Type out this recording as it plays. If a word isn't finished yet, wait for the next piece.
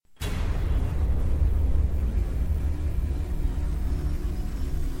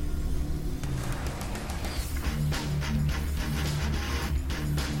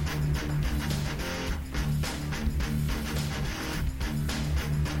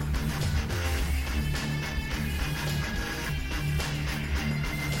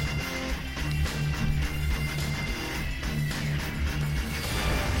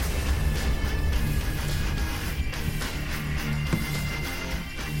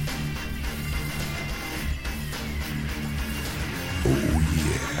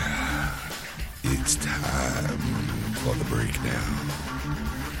for the breakdown.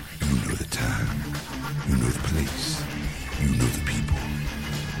 You know the time. You know the place. You know the people.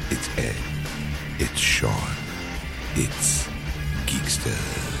 It's Ed. It's Sean. It's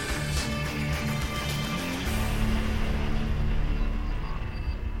Geeksters.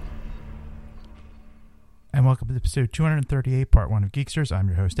 And welcome to episode 238, part 1 of Geeksters. I'm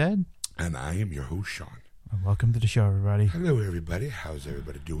your host, Ed. And I am your host, Sean. And welcome to the show, everybody. Hello, everybody. How's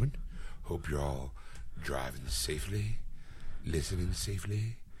everybody doing? Hope you're all driving safely, listening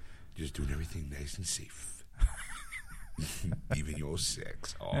safely, just doing everything nice and safe. Even your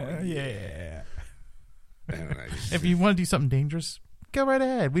sex. Oh, Yeah. And I just- If you want to do something dangerous, go right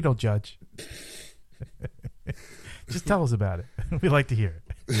ahead. We don't judge. Just tell us about it. We like to hear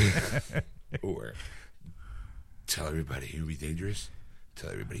it. Or tell everybody you be dangerous. Tell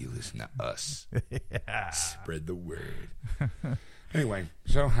everybody you listen to us. Yeah. Spread the word. Anyway,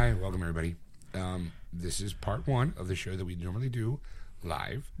 so hi, welcome everybody. This is part 1 of the show that we normally do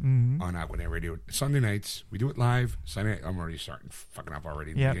live on Aquanet Radio. Sunday nights, we do it live. Sunday night, I'm already starting fucking up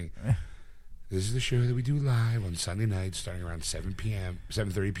already in the Yep. beginning. This is the show that we do live on Sunday nights starting around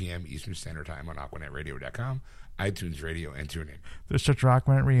 7:30 p.m. Eastern Standard Time on AquanetRadio.com, iTunes Radio, and TuneIn. There's such rock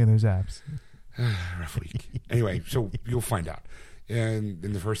when it in those apps. Rough week. Anyway, so you'll find out. And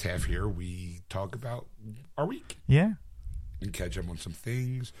in the first half here, we talk about our week Yeah. and catch up on some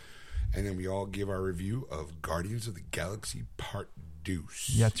things. And then we all give our review of Guardians of the Galaxy Part Deuce.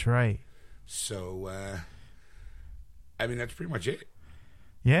 That's right. So, I mean, that's pretty much it.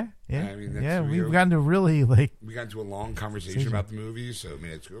 Yeah. I mean, that's We've gotten to really, We got into a long conversation about the movie, so, I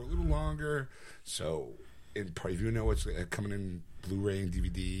mean, it's a little longer. So, if you know what's coming in Blu-ray and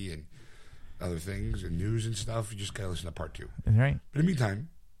DVD and other things and news and stuff, you just got to listen to Part 2. right. But in the meantime,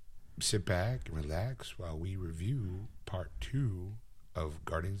 sit back and relax while we review Part 2 of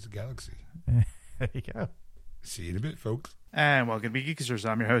Guardians of the Galaxy. There you go. See you in a bit, folks. And welcome to Geeksters.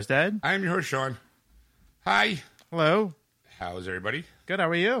 I'm your host, Ed. I'm your host, Sean. Hi. Hello. How's everybody? Good. How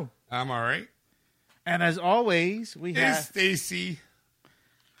are you? I'm all right. And as always, we Hey, have... Stacy.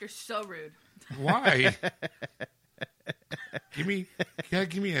 You're so rude. Why? Give me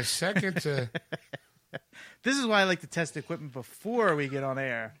a second to... This is why I like to test the equipment before we get on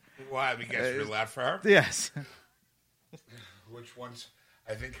air. Why? Because you're loud for her? Yes. Which ones?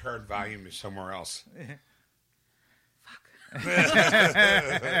 I think her volume is somewhere else.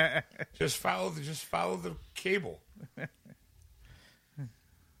 Just follow the cable. I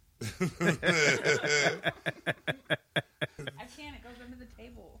can't. It goes under the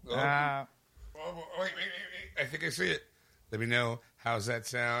table. Oh, wait. I think I see it. Let me know. How's that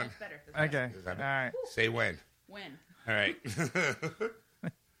sound? That's better. That's Okay. Is that- All right. Say when. When? All right.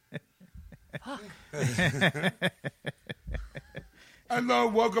 Hello,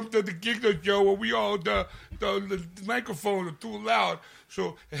 welcome to the Geeksters Show, where we all the microphones are too loud,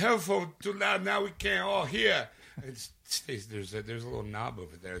 so the headphones too loud. Now we can't all hear. There's a little knob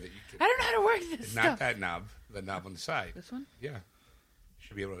over there that you can. I don't know how to work this Not stuff. that knob. The knob on the side. This one? Yeah. You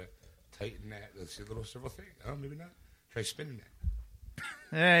should be able to tighten that. Let's see, little circle thing. Oh, maybe not. Try spinning that.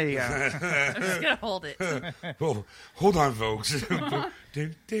 There you go. I'm just gonna hold it. Oh, hold on, folks. While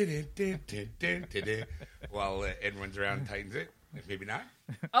Ed runs around and tightens it. Maybe not.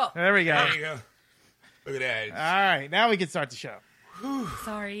 Oh, There we go. There you go. Look at that. All right. Now we can start the show.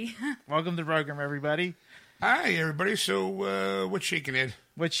 sorry. Welcome to the program, everybody. Hi, everybody. So, what's shaking, Ed?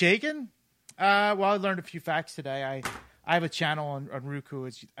 What's shaking? Well, I learned a few facts today. I have a channel on Roku.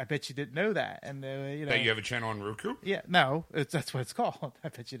 I bet you didn't know that. And you know, That you have a channel on Roku? yeah, no, that's what it's called. I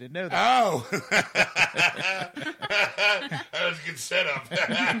bet you didn't know that. Oh. That was a good setup.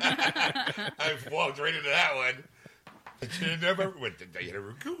 I walked right into that one. But you never went to you had a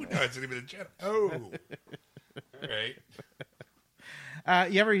Roku? No, it's not even a channel. Oh. All right.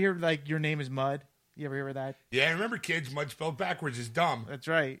 You ever hear like your name is Mud? You ever hear of that? Yeah, I remember, kids, mud spelled backwards is dumb. That's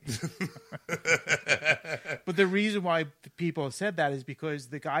right. But the reason why people have said that is because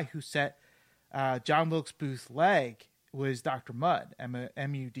the guy who set John Wilkes Booth's leg was Dr. Mudd,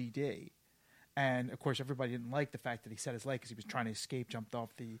 M-U-D-D. And, of course, everybody didn't like the fact that he set his leg because he was trying to escape, jumped off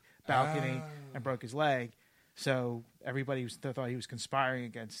the balcony, and broke his leg. So everybody thought he was conspiring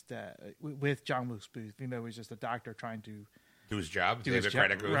against with John Wilkes Booth, even though he was just a doctor trying to... Do his job. Do his David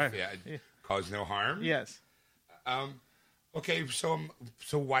job, Cronenberg, right. Yeah. Yeah. Cause no harm. Yes. Okay, so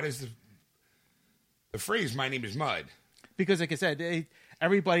why does the phrase "my name is Mud"? Because, like I said,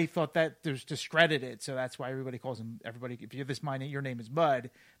 everybody thought that there's discredited, so that's why everybody calls him. Everybody, if you have this your name is Mud,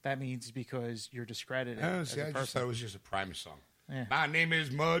 that means because you're discredited. Oh, as see, a I just person. thought it was just a Primus song. Yeah. My name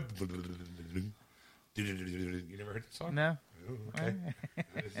is Mud. You never heard that song? No. Oh, okay. I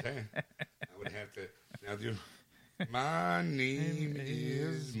was saying. I would have to now do. My name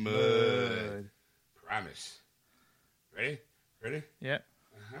is Mud. Promise. Ready? Ready? Yep.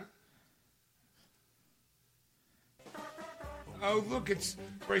 Oh, look, it's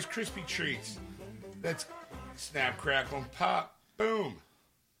Rice Krispie treats. That's snap, crackle, and pop. Boom.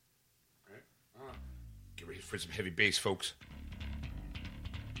 Right. Get ready for some heavy bass, folks.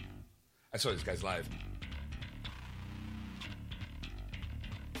 I saw this guy's live.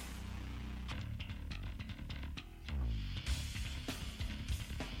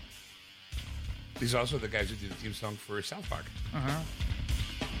 These are also the guys who did the theme song for South Park.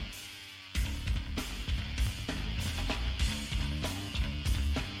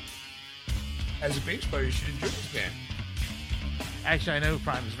 As a bass player, you should enjoy this band. Actually, I know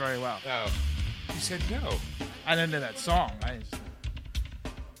Primus very well. Oh, he said no. I don't know that song. I just...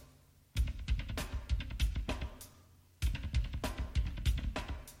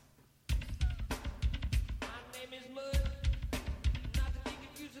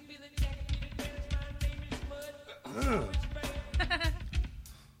 I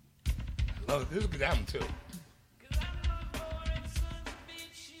love it. This is a good album, too.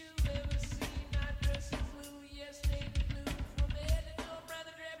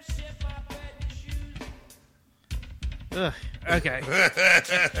 Ugh. Okay.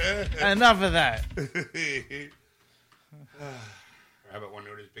 Enough of that. How about one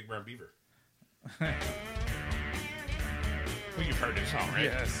known as Big Brown Beaver? Well, you've heard this song, right?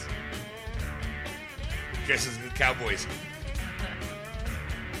 Yes. Dresses as the Cowboys.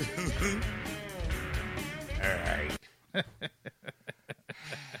 All right.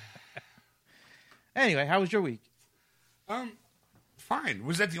 Anyway, how was your week? Fine.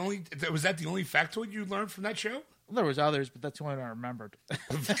 Was that the only factoid you learned from that show? Well, there was others, but that's the one I remembered. But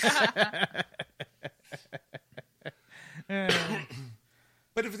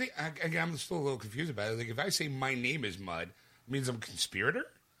if again, I'm still a little confused about it. Like, if I say my name is Mud, it means I'm a conspirator?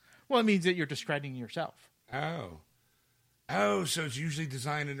 Well, it means that you're discrediting yourself. Oh, so it's usually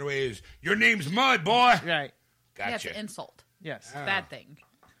designed in a way as, your name's Mud, boy. Right. Yeah, it's Gotcha. an insult. Yes. It's a bad thing.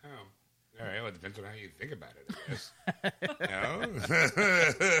 Oh. All right, well, it depends on how you think about it, I guess.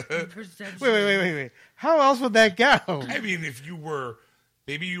 No? Wait. How else would that go? I mean, if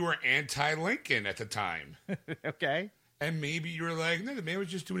maybe you were anti-Lincoln at the time. Okay. And maybe you were like, no, the man was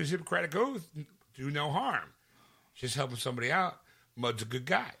just doing his Hippocratic oath, do no harm. Just helping somebody out. Mud's a good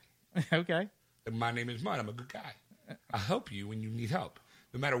guy. Okay. And my name is Mud. I'm a good guy. I'll help you when you need help.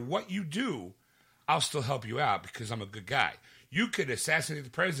 No matter what you do, I'll still help you out because I'm a good guy. You could assassinate the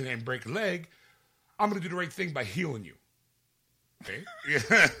president and break a leg. I'm going to do the right thing by healing you. Okay?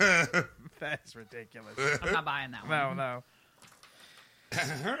 That's ridiculous. I'm not buying that one. No.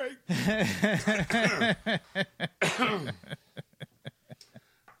 All right.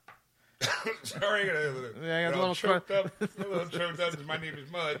 Sorry, I got a little choked up. A little choked up because my name is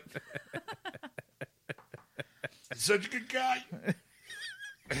Mud. Such a good guy.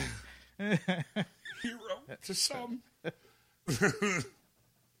 Hero to some.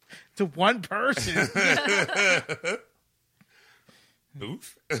 To one person.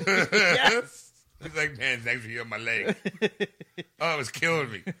 Booth? Yes. He's like, man, thanks for healing my leg. Oh, it was killing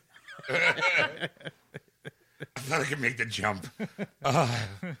me. I thought I could make the jump. I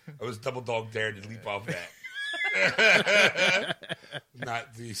was double dog dared to leap off that.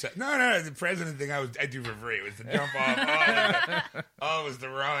 Not the the president thing I do for free. It was the jump off. Oh, it was the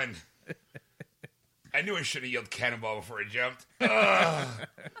run. I knew I should have yelled cannonball before I jumped. I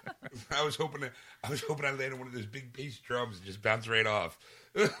was hoping I landed one of those big bass drums and just bounce right off.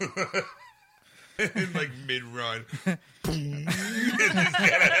 In like mid run.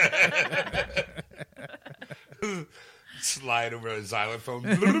 Slide over a xylophone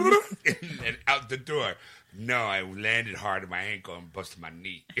and out the door. No, I landed hard on my ankle and busted my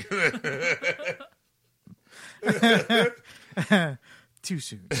knee. Too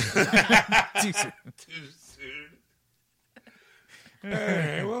soon. Too soon. All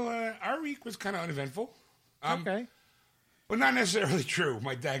right, well, our week was kind of uneventful. Okay. Well, not necessarily true.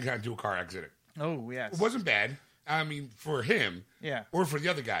 My dad got into a car accident. Oh, yes. It wasn't bad. I mean, for him. Yeah. Or for the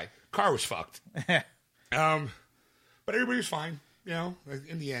other guy. Car was fucked. But everybody was fine. You know,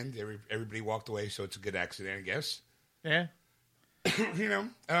 in the end, everybody walked away, so it's a good accident, I guess. Yeah. You know,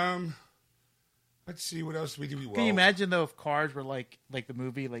 let's see, what else did we do? Can you imagine, though, if cars were like the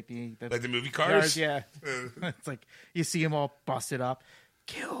movie, like the movie Cars? Yeah. It's like, you see them all busted up.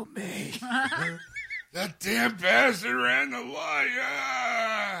 Kill me. That damn bastard ran the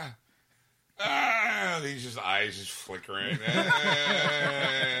light. These just eyes just flickering.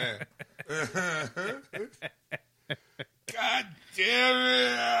 God damn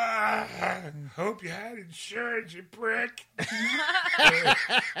it. Hope hope you had insurance, you prick.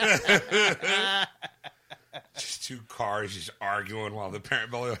 Just two cars just arguing while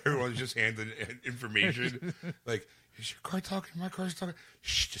everyone's just handing information. Like, is your car talking? My car's talking.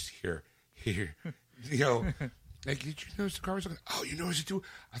 Shh, just here. You know, like, did you notice the car was talking? Oh, you noticed it too?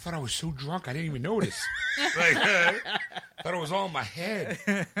 I thought I was so drunk I didn't even notice. Like, thought it was all in my head.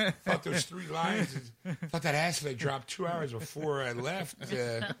 Thought those 3 lines. Thought that acid I dropped 2 hours before I left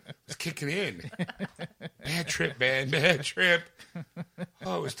was kicking in. Bad trip, man. Bad trip.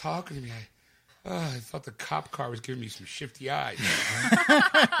 Oh, it was talking to me. I thought the cop car was giving me some shifty eyes.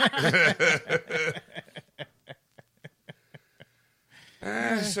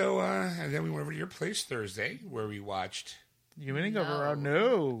 And then we went over to your place Thursday, where we watched. You didn't go around?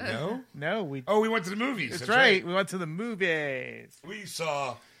 No. No. We went to the movies. That's right. We went to the movies. We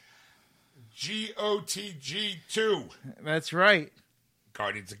saw GOTG 2. That's right.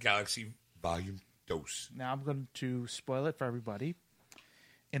 Guardians of the Galaxy Volume 2. Now I'm going to spoil it for everybody.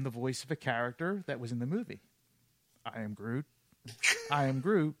 In the voice of a character that was in the movie. I am Groot. I am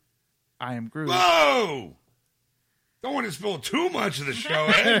Groot. I am Groot. Whoa! Don't want to spill too much of the show,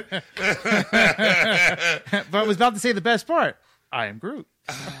 Ed. But I was about to say the best part. I am Groot.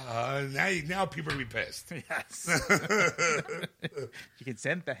 Now people are going to be pissed. Yes. You can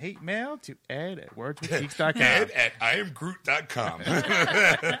send the hate mail to Ed at wordswithgeeks.com. Ed at IamGroot.com.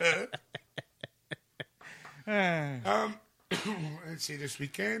 Let's see, this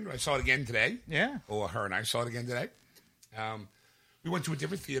weekend, I saw it again today. Yeah. Or her and I saw it again today. We went to a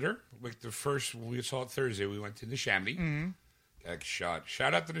different theater. Like the first, when we saw it Thursday, we went to the Neshaminy. Mm-hmm. Got a shot.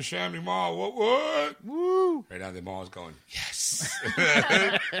 Shout out to the Neshaminy Mall. What? Woo! Right now the mall is going, yes.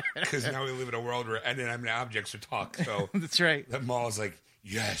 Because now we live in a world where objects are talk. So that's right. The mall is like,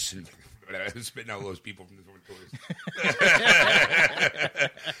 yes. And spitting out all those people from the doors.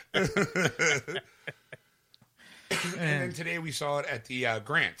 And then today we saw it at the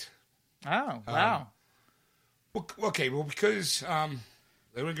Grant. Oh, wow. Because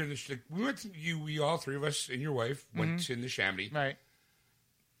we went to we all 3 of us and your wife went to the Neshaminy. Right.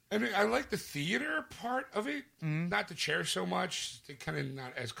 And I like the theater part of it. Not the chairs so much. They're kind of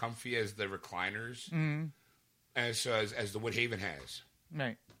not as comfy as the recliners as the Woodhaven has.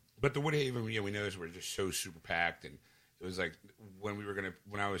 Right. But the Woodhaven, we noticed were just so super packed, and it was like when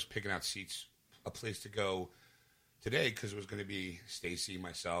I was picking out seats, a place to go today, because it was going to be Stacy,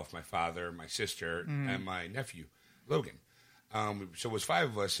 myself, my father, my sister, and my nephew, Logan. So it was 5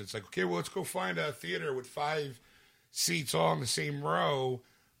 of us. It's like, okay, well, let's go find a theater with 5 seats all in the same row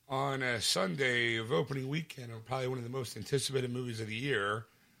on a Sunday of opening weekend, or probably one of the most anticipated movies of the year.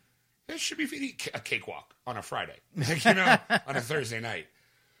 It should be a cakewalk on a Friday, on a Thursday night.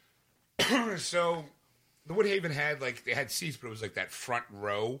 So the Woodhaven had, they had seats, but it was like that front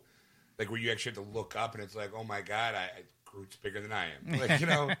row, like where you actually have to look up, and it's like, oh my God, Groot's bigger than I am.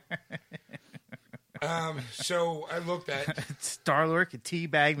 So I looked at Star-Lord could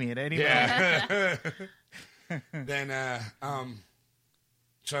teabag me at any moment. Then,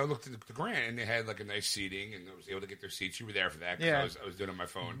 so I looked at the Grant, and they had a nice seating, and I was able to get their seats. You were there for that because I was doing it on my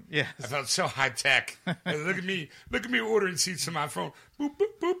phone. Yes. I felt so high tech. Look at me ordering seats on my phone. Boop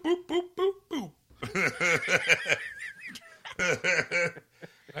boop boop boop boop boop boop.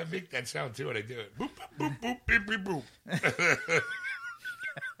 I make that sound too when I do it. Boop boop boop boop beep beep boop.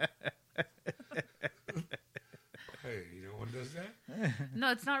 Hey, no one does that?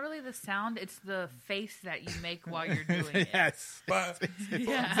 No, it's not really the sound. It's the face that you make while you're doing it. Yes. But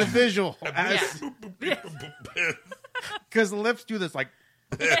Yeah. The visual. Yeah. Because the lips do this like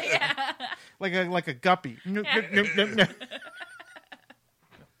a guppy.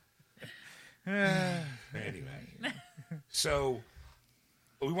 Anyway, so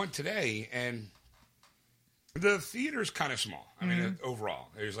we went today, and the theater's kind of small. I mean, overall,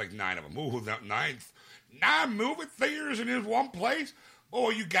 there's 9 of them. Ooh, 9 movie theaters in this one place? Oh,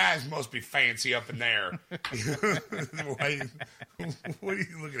 you guys must be fancy up in there. What are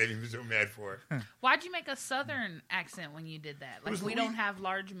you looking at me so mad for? Why'd you make a Southern accent when you did that? We don't have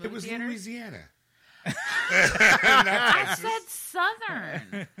large movie theaters. It was Louisiana. I said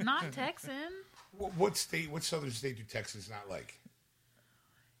Southern, not Texan. What Southern state do Texans not like?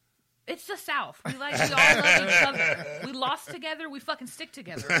 It's the South. We all love each other. We lost together. We fucking stick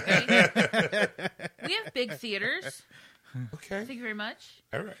together. Okay? We have big theaters. Okay. Thank you very much.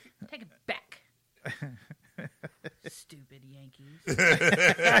 All right. Take it back. Stupid Yankees.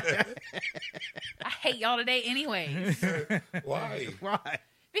 I hate y'all today anyways. Why?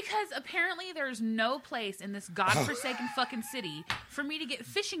 Because apparently there's no place in this godforsaken fucking city for me to get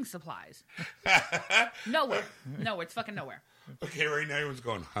fishing supplies. Nowhere. It's fucking nowhere. Okay, right now everyone's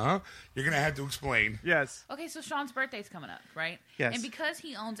going, huh? You're going to have to explain. Yes. Okay, so Sean's birthday's coming up, right? Yes. And because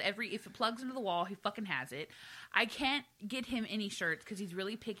he owns if it plugs into the wall, he fucking has it. I can't get him any shirts because he's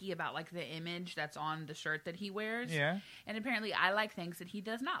really picky about like the image that's on the shirt that he wears. Yeah. And apparently I like things that he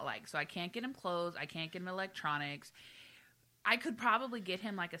does not like. So I can't get him clothes. I can't get him electronics. I could probably get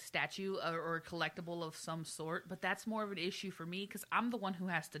him like a statue or a collectible of some sort, but that's more of an issue for me because I'm the one who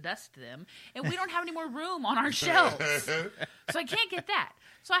has to dust them, and we don't have any more room on our shelves, so I can't get that.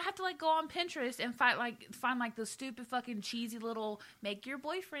 So I have to like go on Pinterest and find like the stupid fucking cheesy little make your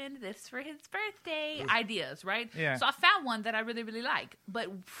boyfriend this for his birthday ideas, right? Yeah. So I found one that I really really like, but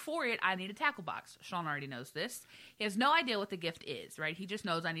for it I need a tackle box. Sean already knows this. He has no idea what the gift is, right? He just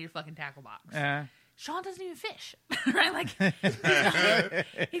knows I need a fucking tackle box. Sean doesn't even fish, right? Like,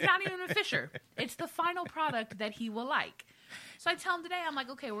 he's not even a fisher. It's the final product that he will like. So I tell him today, I'm like,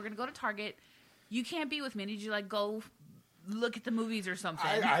 okay, we're going to go to Target. You can't be with me. Did you, like, go look at the movies or something?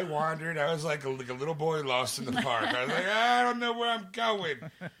 I wandered. I was like a little boy lost in the park. I was like, I don't know where I'm going.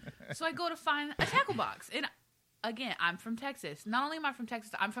 So I go to find a tackle box. And, again, I'm from Texas. Not only am I from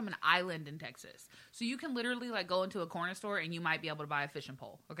Texas, I'm from an island in Texas. So you can literally, like, go into a corner store and you might be able to buy a fishing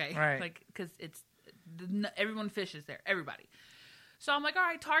pole, okay? Right. Like, because everyone fishes there, everybody. So I'm like, all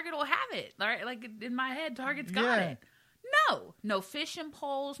right, Target will have it. All right, like in my head, Target's got it. No fishing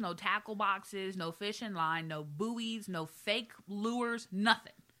poles, no tackle boxes, no fishing line, no buoys, no fake lures,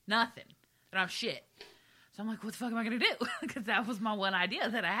 nothing. I don't have shit. So I'm like, what the fuck am I gonna do? Because that was my one idea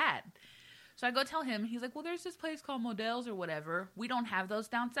that I had. So I go tell him. He's like, well, there's this place called Modell's or whatever. We don't have those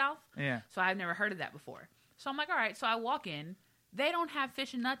down south. Yeah. So I've never heard of that before. So I'm like, all right. So I walk in. They don't have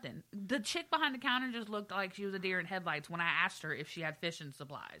fishing nothing. The chick behind the counter just looked like she was a deer in headlights when I asked her if she had fishing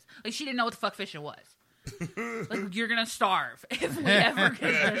supplies. Like, she didn't know what the fuck fishing was. Like, you're going to starve if we ever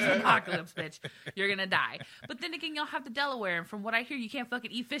get this apocalypse, bitch. You're going to die. But then again, y'all have the Delaware, and from what I hear, you can't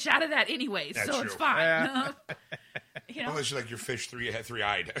fucking eat fish out of that anyway, That's so true. it's fine. Yeah. You know? Unless you're like your fish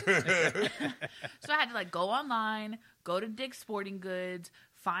three-eyed. So I had to, like, go online, go to Dick's Sporting Goods,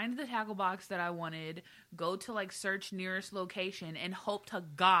 find the tackle box that I wanted, go to, like, search nearest location, and hope to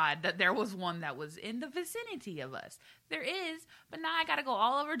God that there was one that was in the vicinity of us. There is, but now I gotta go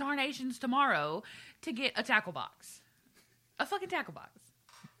all over Darnations tomorrow to get a tackle box. A fucking tackle box.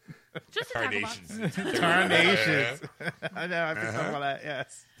 Just a tackle box. Tarnations. I know, I've been talking about that,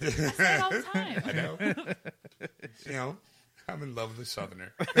 yes. I say it all the time. I know. You know, I'm in love with a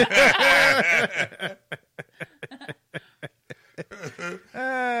Southerner.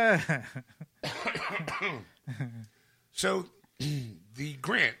 So, the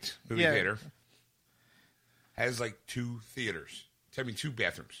Grant movie theater has like two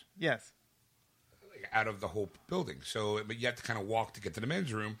bathrooms. Yes. Out of the whole building. So but you have to kind of walk to get to the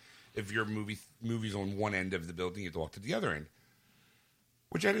men's room. If your movie's on one end of the building, you have to walk to the other end.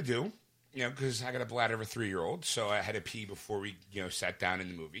 Which I had to do, because I got a bladder of a 3-year-old, so I had to pee before we, sat down in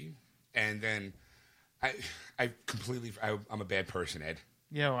the movie. And then I'm a bad person, Ed.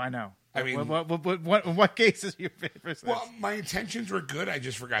 Yeah, well, I know. I mean, what case is your favorite? Well, my intentions were good. I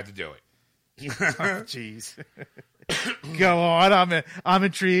just forgot to do it. Jeez. Go on. I'm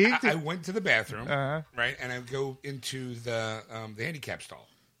intrigued. I went to the bathroom, right, and I go into the handicap stall,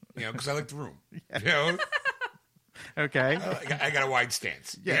 because I like the room. Okay. I got a wide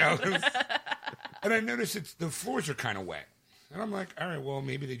stance. And I noticed the floors are kind of wet, and I'm like, all right, well,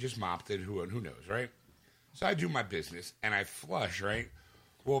 maybe they just mopped it. Who knows, right? So I do my business and I flush, right?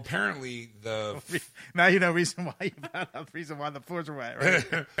 Well, apparently now you know reason why you found out the reason why the floors are wet,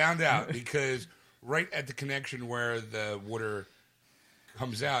 right? Found out because right at the connection where the water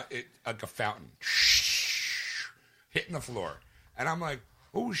comes out, it like a fountain hitting the floor, and I'm like,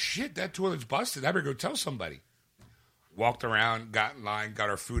 "Oh shit, that toilet's busted! I better go tell somebody." Walked around, got in line,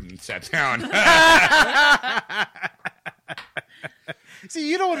 got our food, and sat down. See,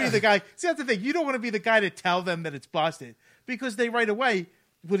 you don't want to be the guy. See, that's the thing. You don't want to be the guy to tell them that it's busted because they right away.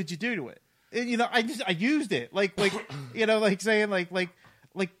 What did you do to it? And, I used it like saying like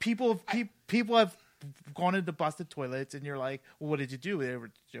people have gone into busted toilets, and you're like, well, what did you do?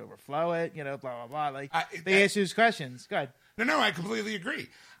 Did you overflow it? Blah blah blah. Like they ask you those questions. Go ahead. No, I completely agree.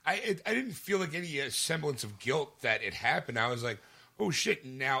 I didn't feel like any semblance of guilt that it happened. I was like, oh shit!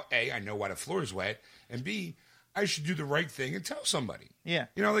 Now, A, I know why the floor is wet, and B, I should do the right thing and tell somebody. Yeah.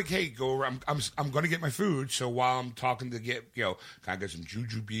 Like, hey, go around. I'm going to get my food. So while I'm talking to get, can I get some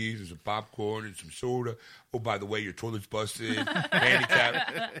jujubes and some popcorn and some soda? Oh, by the way, your toilet's busted.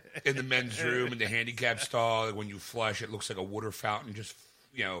 Handicap in the men's room in the handicap stall. Like when you flush, it looks like a water fountain just,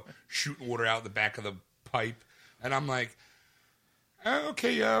 shooting water out the back of the pipe. And I'm like,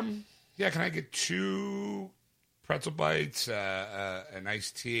 okay, can I get 2 pretzel bites, an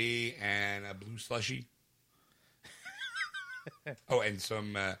iced tea, and a blue slushie. Oh, and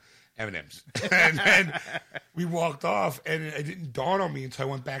some M&Ms. And then we walked off, and it didn't dawn on me until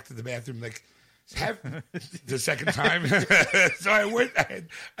I went back to the bathroom, like, the second time. So I went,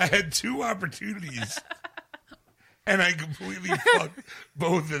 I had 2 opportunities, and I completely fucked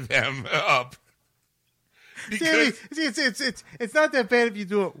both of them up. See, it's not that bad if you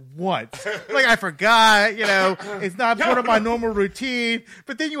do it once. Like, I forgot, it's not part of my normal routine,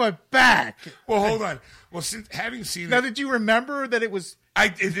 but then you went back. Well, hold on. Well, since having seen Now, it, did you remember that it was...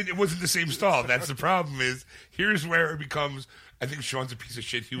 it wasn't the same stall. That's the problem is, here's where it becomes, I think Sean's a piece of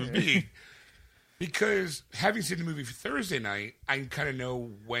shit human being. Because having seen the movie for Thursday night, I kind of know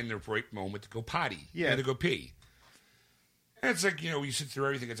when the right moment to go potty. Yeah. To go pee. And it's like, you sit through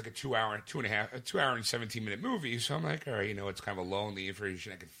everything. It's like a 2 hour and 17-minute movie. So I'm like, all right, it's kind of a lull in the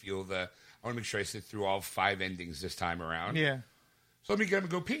information. I can feel I want to make sure I sit through all 5 endings this time around. Yeah. So let me get him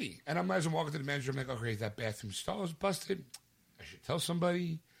and go pee. And I'm as I'm walking to the manager, I'm like, oh, great, that bathroom stall is busted. I should tell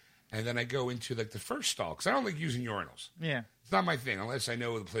somebody. And then I go into like the first stall because I don't like using urinals. Yeah. It's not my thing unless I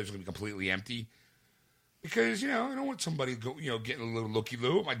know the place is going to be completely empty. Because, I don't want somebody getting a little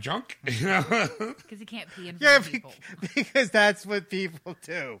looky-loo at my junk, Because you can't pee in front of people. Because that's what people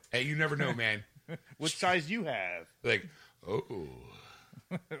do. Hey, you never know, man. What size you have? Like, oh,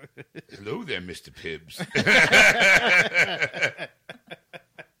 hello there, Mr. Pibbs.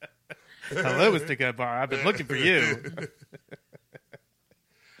 Hello, Mr. Goodbar. I've been looking for you.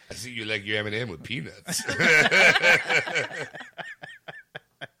 I see you like your M&M with peanuts.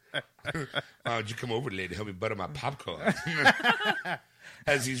 Why don't you come over later and help me butter my popcorn?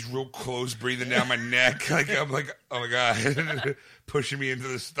 Has these real close breathing down my neck. Like, I'm like, oh my God. Pushing me into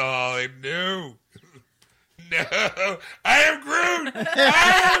the stall. Like, no. No. I am Groot.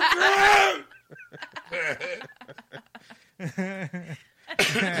 I am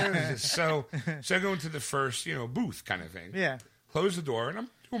Groot. So I go into the first, booth kind of thing. Yeah. Close the door, and I'm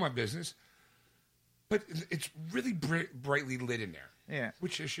doing my business. But it's really brightly lit in there. Yeah.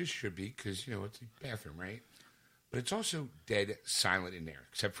 Which it should be, because, it's a bathroom, right? But it's also dead silent in there,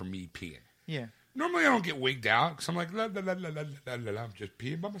 except for me peeing. Yeah. Normally I don't get wigged out, because I'm like, la, la, la, la, la, la, la, la. I'm just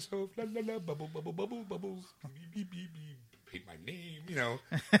peeing by myself. La, la, la, bubble, bubble, bubble, bubbles. Beep, beep, beep, beep. Hate my name,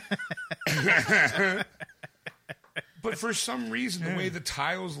 But for some reason, the way the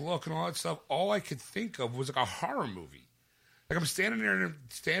tiles look and all that stuff, all I could think of was like a horror movie. Like, I'm standing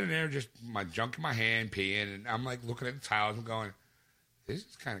there, just my junk in my hand, peeing, and I'm like looking at the tiles and going, this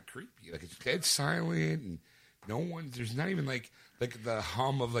is kind of creepy. Like, it's dead silent, and there's not even like the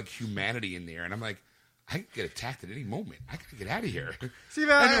hum of like humanity in there. And I'm like, I could get attacked at any moment. I gotta get out of here. See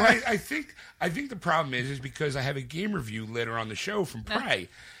that? I think the problem is because I have a game review later on the show from Prey.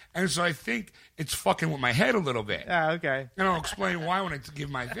 And so I think it's fucking with my head a little bit. Ah, okay. And I'll explain why when I give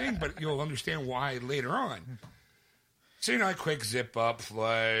my thing, but you'll understand why later on. So, I quick zip up,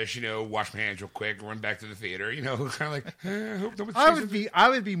 flush, wash my hands real quick, run back to the theater, kind of like, I hope no one sees I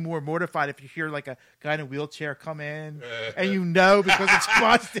would be more mortified if you hear like a guy in a wheelchair come in and because it's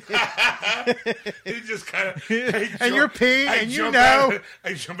busted. It just kind of, and you're peeing and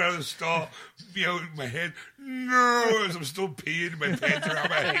I jump out of the stall, with my head, no, as I'm still peeing, my pants are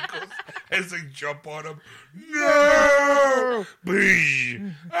around my ankles, as I jump on them, no, please,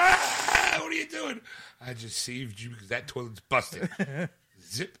 what are you doing? I just saved you because that toilet's busted.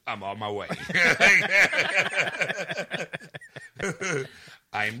 Zip, I'm on my way.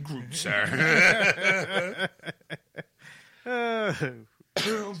 I'm Groot, sir.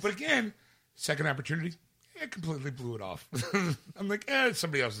 But again, second opportunity, I completely blew it off. I'm like, it's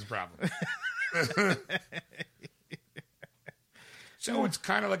somebody else's problem. So it's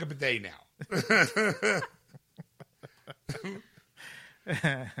kind of like a bidet now.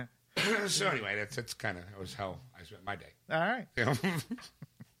 So anyway, that's kind of how I spent my day. All right.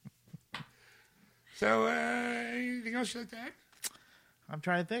 So anything else you like to add? I'm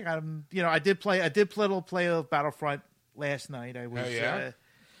trying to think. I did play a little play of Battlefront last night. I was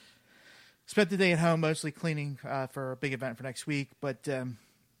spent the day at home mostly cleaning for a big event for next week. But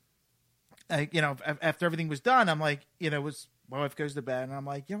after everything was done, I'm like, my wife goes to bed, and I'm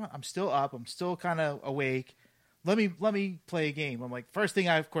like, I'm still up. I'm still kind of awake. Let me play a game. I'm like, first thing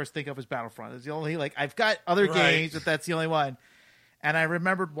I of course think of is Battlefront. It's the only I've got other games, but that's the only one. And I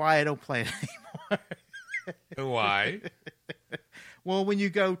remembered why I don't play it anymore. Why? Well, when you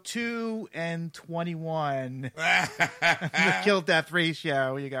go 2 and 21, the kill death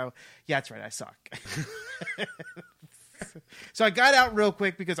ratio, you go, yeah, that's right, I suck. So I got out real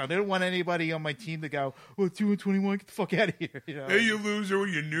quick because I didn't want anybody on my team to go, "Oh, 2-21, get the fuck out of here!" You know? Hey, you loser,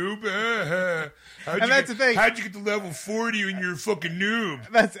 you noob! The thing. How'd you get to level 40 when you're a fucking noob?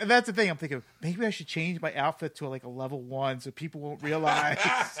 That's the thing. I'm thinking maybe I should change my outfit to like a level 1 so people won't realize.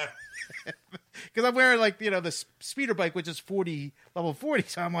 Because I'm wearing the speeder bike, which is level 40.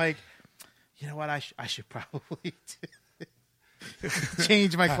 So I'm like, you know what? I should probably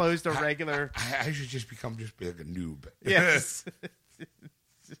change my clothes to regular. I should just be like a noob. Yes.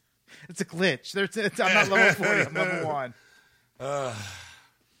 It's a glitch. I'm not level 40. I'm level 1.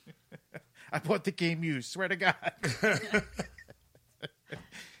 I bought the game used. Swear to God.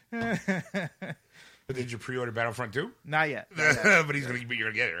 But did you pre-order Battlefront 2? Not yet. But you're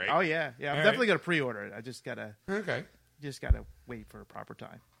gonna get it, right? Oh yeah. I'm definitely gonna pre-order it. I just gotta wait for a proper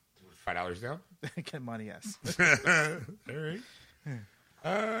time. $5 down. Get money, yes. All right.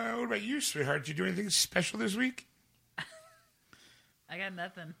 What about you, sweetheart? Did you do anything special this week? I got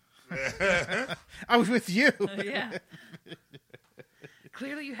nothing. I was with you. Yeah.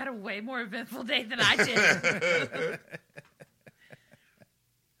 Clearly, you had a way more eventful day than I did.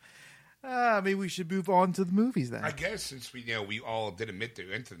 Maybe we should move on to the movies then. I guess since we all did admit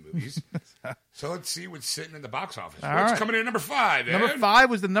to into the movies, so let's see what's sitting in the box office. What's coming in at number 5? Number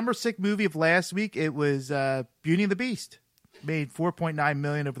 5 was the number 6 movie of last week. It was Beauty and the Beast. Made $4.9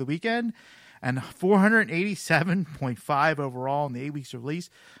 million over the weekend, and $487.5 overall in the 8 weeks of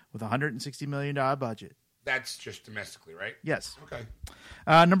release, with a $160 million budget. That's just domestically, right? Yes. Okay.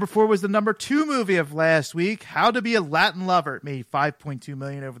 Number 4 was the number 2 movie of last week, How to Be a Latin Lover. It made $5.2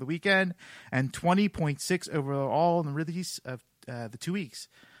 million over the weekend and $20.6 overall in the release of the 2 weeks.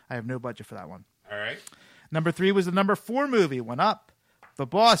 I have no budget for that one. All right. Number 3 was the number 4 movie, Went Up, The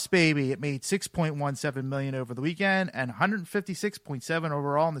Boss Baby. It made $6.17 million over the weekend and $156.7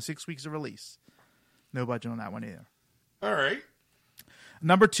 overall in the 6 weeks of release. No budget on that one either. All right.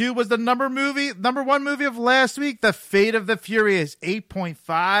 Number 2 was the number 1 movie of last week, The Fate of the Furious.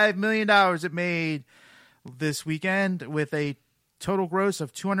 $8.5 million it made this weekend with a total gross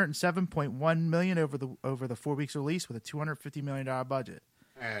of $207.1 million over the 4 weeks release with a $250 million budget.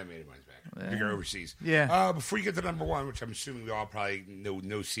 I made it money's back. Bigger overseas. Yeah. Before you get to number 1, which I'm assuming we all probably know,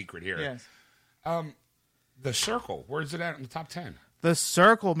 no secret here. Yes. The Circle. Where's it at in the top 10? The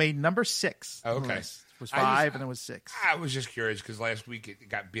Circle made number 6. Oh, okay. It was 5 and it was 6. I was just curious because last week it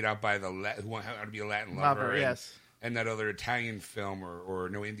got beat out by Who Want How to Be a Latin Lover. Yes. And that other Italian film or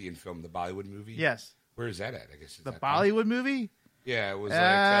no Indian film, the Bollywood movie. Yes. Where is that at? I guess the Bollywood movie. Yeah, it was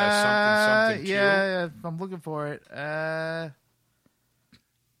like something. Yeah, I'm looking for it.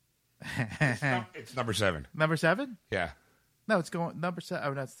 It's number 7. Number 7? Yeah. No, it's going number 7.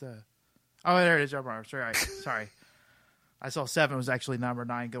 Oh, that's the. Oh, there it is. Sorry. I saw 7 was actually number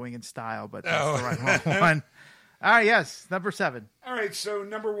 9 going in style, but that's the right one. All right, yes, number 7. All right, so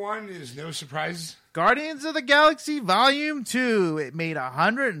number 1 is no surprise. Guardians of the Galaxy Volume 2. It made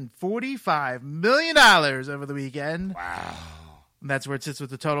 $145 million over the weekend. Wow. And that's where it sits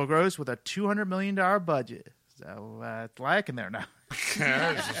with the total gross with a $200 million budget. So it's lacking there now.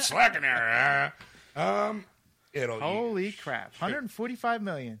 It's slacking there. Holy crap. $145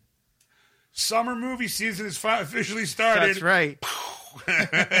 million. Summer movie season is officially started. That's right.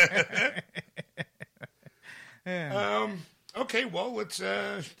 Okay, well, let's...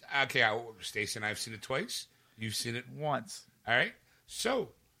 Stacey and I have seen it twice. You've seen it once. All right.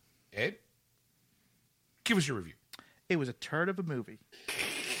 So, Ed, give us your review. It was a turd of a movie.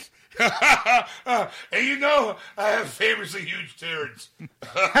 And you know, I have famously huge turds.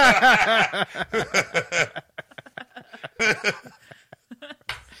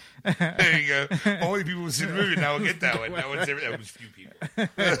 There you go. Only people who see the movie now will get that one. That was few people.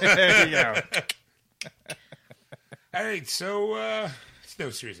 There you go. All right, so no,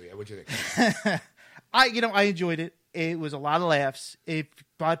 seriously, what'd you think? I enjoyed it. It was a lot of laughs. If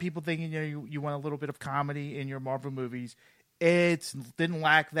a lot of people thinking you want a little bit of comedy in your Marvel movies, it didn't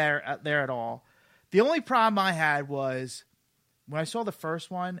lack there at all. The only problem I had was when I saw the first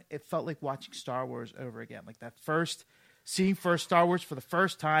one, it felt like watching Star Wars over again. Like that seeing Star Wars for the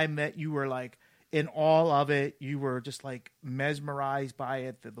first time, that you were like in awe of it. You were just like mesmerized by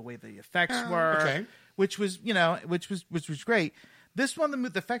it, the way the effects were, okay. which was great. This one,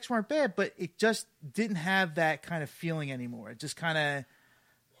 the effects weren't bad, but it just didn't have that kind of feeling anymore. It just kind of...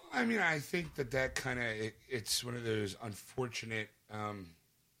 I mean, I think that kind of... It's one of those unfortunate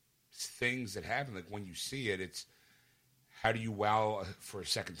things that happen. Like, when you see it, it's... How do you wow for a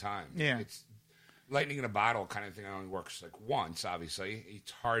second time? Yeah. It's lightning in a bottle kind of thing. It only works, like, once, obviously.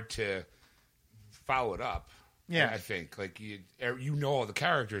 It's hard to follow it up. Yeah. I think. Like, you know all the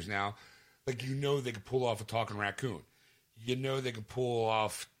characters now. Like, you know they could pull off a talking raccoon. you know they can pull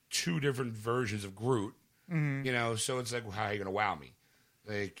off 2 different versions of Groot. You know, so it's like, well, how are you going to wow me?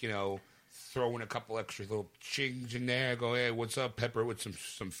 Like, you know, throw in a couple extra little chings in there. Go, hey, what's up? Pepper with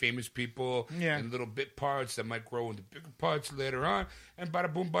some famous people and little bit parts that might grow into bigger parts later on. And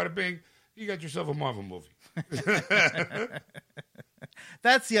bada boom, bada bing, you got yourself a Marvel movie.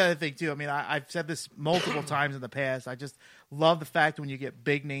 That's the other thing too. I mean, I've said this multiple times in the past. I just love the fact when you get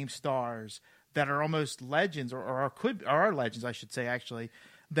big name stars that are almost legends, or are legends, I should say, actually,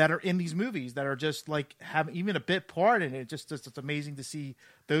 that are in these movies that are just like have even a bit part in it. Just it's amazing to see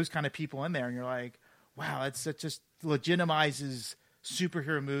those kind of people in there, and you're like, wow, it just legitimizes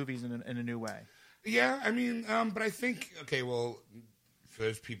superhero movies in a new way. Yeah, I mean, but I think well, for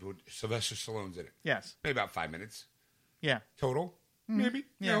those people, Sylvester Stallone's in it. Yes, maybe about 5 minutes. Yeah, total, maybe.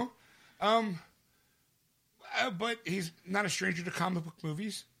 Yeah. You know, but he's not a stranger to comic book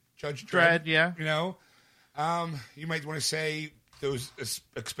movies. Judge Dredd, yeah. You know, you might want to say those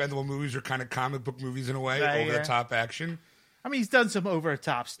Expendable movies are kind of comic book movies in a way, over the top action. I mean, he's done some over the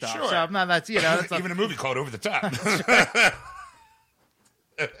top stuff. Sure, so I'm not, that's that's even a movie called Over the Top.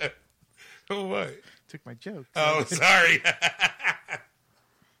 Oh, what? Took my joke. Oh, sorry.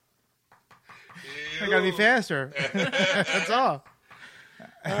 I gotta be faster. That's all.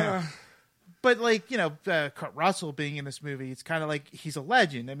 But like, you know, Kurt Russell being in this movie, it's kind of like he's a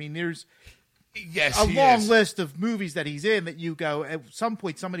legend. I mean, there's a long list of movies that he's in that you go at some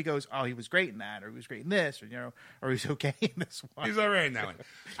point somebody goes, oh, he was great in that, or he was great in this, or you know, or he's okay in this one. He's all right in that one.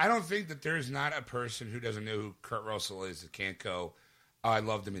 I don't think that there's not a person who doesn't know who Kurt Russell is that can't go, oh, I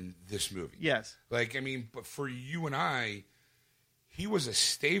loved him in this movie. Yes. Like, I mean, but for you and I, he was a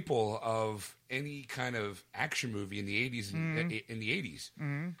staple of any kind of action movie in the 80s. In the 80s.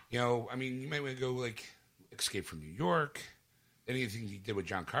 Mm-hmm. You know, I mean, you might want to go like Escape from New York, anything he did with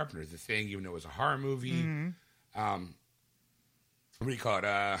John Carpenter, The Thing, even though it was a horror movie. What do you call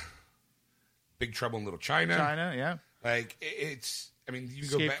it? Big Trouble in Little China. Yeah. Like, it's, I mean, you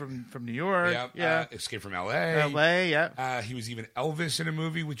can Escape go back. from New York. Yeah. Escape from L.A. Yeah. He was even Elvis in a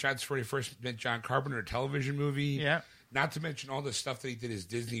movie, which that's where he first met John Carpenter, a television movie. Yeah. Not to mention all the stuff that he did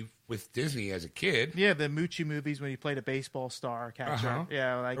with Disney as a kid. Yeah, the Moochie movies when he played a baseball star catcher.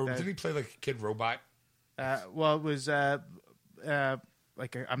 Yeah, like or didn't he play like a kid robot? Well, it was like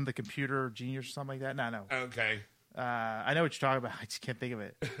I'm the computer genius or something like that. No. Okay. I know what you're talking about. I just can't think of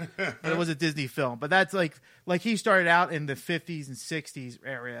it. But it was a Disney film. But that's like he started out in the 50s and 60s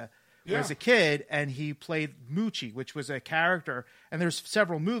area as a kid, and he played Moochie, which was a character. And there's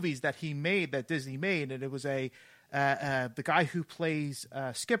several movies that he made that Disney made, and it was the guy who plays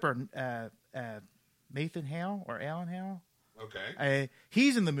Skipper, Nathan Hale or Alan Hale. Okay.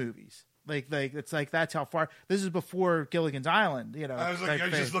 He's in the movies. Like it's like that's how far. This is before Gilligan's Island. You know. I was like, I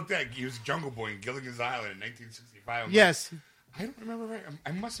just looked at. He was Jungle Boy in Gilligan's Island in 1965. Yes. Like, I don't remember right.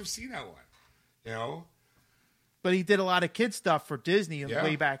 I must have seen that one. You know. But he did a lot of kid stuff for Disney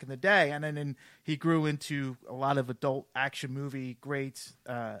way back in the day, and then he grew into a lot of adult action movie greats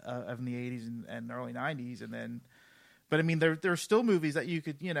of the 80s and early 90s, and then. But I mean, there are still movies that you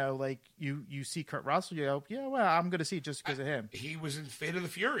could, you know, like you see Kurt Russell, you go, yeah, well, I'm going to see it just because of him. He was in Fate of the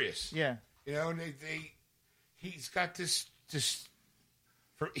Furious. Yeah, you know, and he's got this.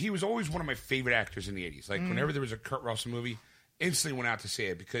 He was always one of my favorite actors in the 80s. Like whenever there was a Kurt Russell movie, instantly went out to see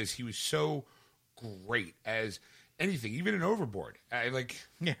it because he was so great as anything, even in Overboard. I like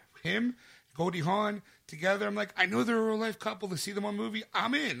him, Goldie Hawn together. I'm like, I know they're a real life couple. To see them on movie,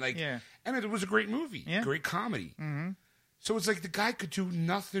 I'm in. Like, and it was a great movie, great comedy. Mm-hmm. So it's like the guy could do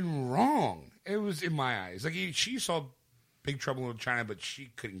nothing wrong. It was in my eyes. Like she saw Big Trouble in Little China, but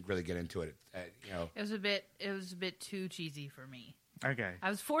she couldn't really get into it. You know, it was a bit too cheesy for me. Okay, I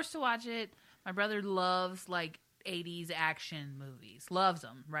was forced to watch it. My brother loves like 80s action movies. Loves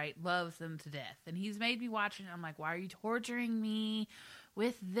them, right? Loves them to death. And he's made me watch it. And I'm like, why are you torturing me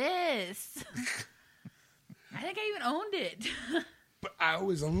with this? I think I even owned it. But I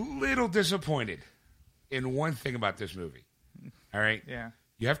was a little disappointed in one thing about this movie. All right? Yeah.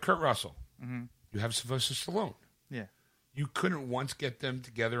 You have Kurt Russell. Mm-hmm. You have Sylvester Stallone. Yeah. You couldn't once get them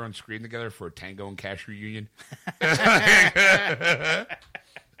together on screen together for a Tango and Cash reunion.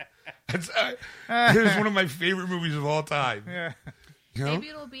 It's one of my favorite movies of all time. Yeah. You know? Maybe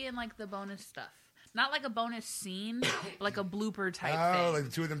it'll be in like the bonus stuff. Not like a bonus scene, but like a blooper type thing. Oh, like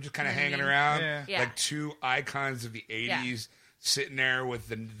the two of them just kind of hanging around. Yeah. Like two icons of the 80s sitting there with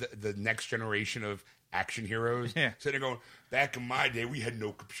the next generation of action heroes. Yeah. Sitting there going, back in my day, we had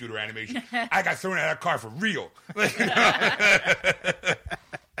no computer animation. I got thrown out of that car for real.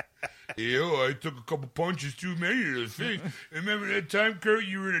 Yo, I took a couple punches too many to the face. Remember that time, Kurt,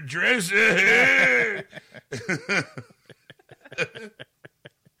 you were in a dress?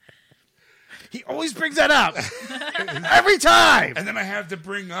 He always brings that up every time. And then I have to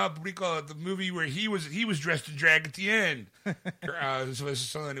bring up what do you call it? The movie where he was dressed in drag at the end. So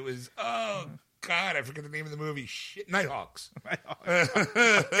it was God, I forget the name of the movie. Shit, Nighthawks.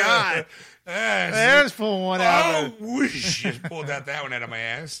 God, there's pulling one out. Oh, whoosh! Just pulled out that one out of my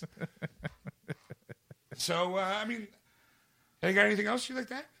ass. So I mean, you got anything else you like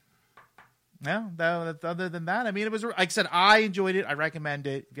that? No, other than that, I mean, it was like I said, I enjoyed it. I recommend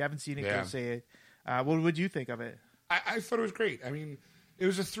it. If you haven't seen it, go see it. What would you think of it? I thought it was great. I mean, it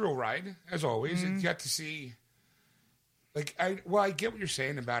was a thrill ride as always. You got to see. Like I get what you're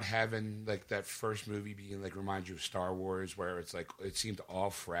saying about having like that first movie being like remind you of Star Wars, where it's like it seemed all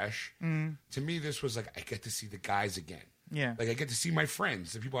fresh. To me, this was like I get to see the guys again. Yeah, like I get to see my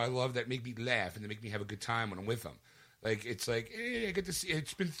friends, the people I love that make me laugh and that make me have a good time when I'm with them. Like it's like, hey, I get to see.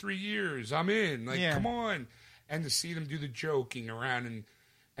 It's been 3 years. I'm in. Like, come on, and to see them do the joking around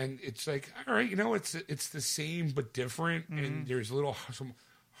and it's like, all right, you know, it's the same but different, and there's some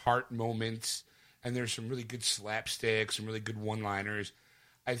heart moments. And there's some really good slapstick, some really good one-liners.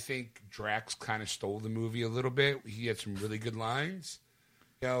 I think Drax kind of stole the movie a little bit. He had some really good lines.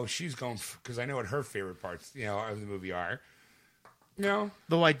 You know, she's going because I know what her favorite parts, you know, of the movie are. You know,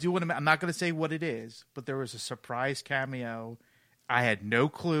 though I do want to. I'm not going to say what it is, but there was a surprise cameo. I had no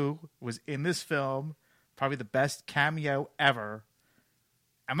clue was in this film. Probably the best cameo ever.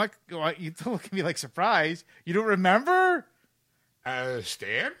 I'm like, you don't look at me like surprised. You don't remember?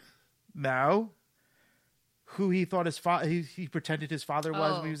 Stan? No. Who he thought his father, he pretended his father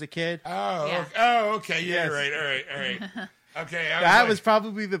was when he was a kid. Oh, yeah. Okay. Yeah, yes. Right. All right. Okay. That was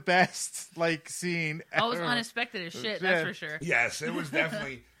probably the best, like, scene ever. Oh, it was unexpected as shit, that's for sure. Yes, it was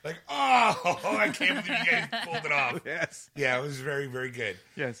definitely like, I can't believe you guys pulled it off. Yes. Yeah, it was very, very good.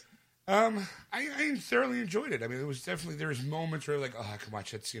 Yes. I thoroughly enjoyed it. I mean, there was moments where like, I can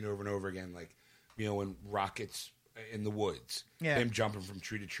watch that scene over and over again. Like, you know, when Rocket's in the woods, him jumping from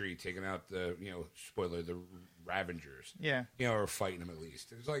tree to tree, taking out the, you know, spoiler, the Ravengers, you know, or fighting them at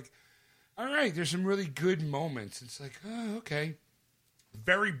least. It was like, all right, there's some really good moments. It's like, okay,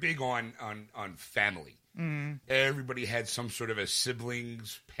 very big on family. Everybody had some sort of a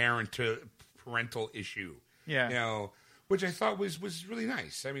siblings parental issue, you know, which I thought was really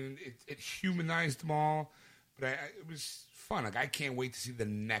nice. I mean, it humanized them all, but it was fun. Like, I can't wait to see the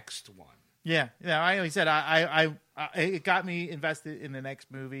next one. Yeah. I always said it got me invested in the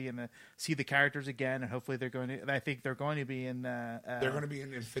next movie and see the characters again, and hopefully I think they're going to be in. They're going to be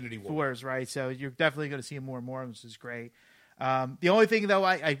in Infinity Wars, right? So you're definitely going to see more and more, which is great. The only thing though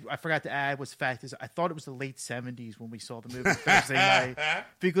I forgot to add was the fact is I thought it was the late 70s when we saw the movie Thursday night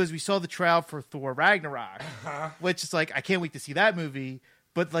because we saw the trailer for Thor Ragnarok, which is like I can't wait to see that movie.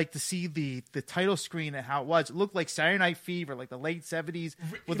 But like to see the title screen and how it was, it looked like Saturday Night Fever, like the late 70s,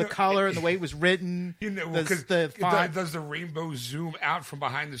 with the color and the way it was written. You know, because does the rainbow zoom out from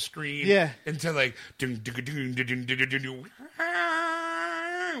behind the screen? Into like with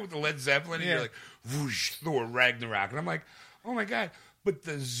the Led Zeppelin, and you're like, whoosh, Thor Ragnarok, and I'm like, oh my god. But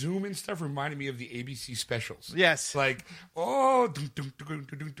the zoom and stuff reminded me of the ABC specials. Yes, like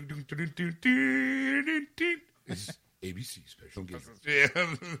ABC special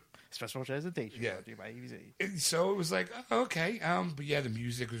special presentation. By ABC. And so it was like, okay, but yeah, the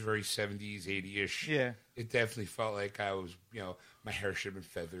music was very 70s, 80ish. Yeah, it definitely felt like I was, you know, my hair should have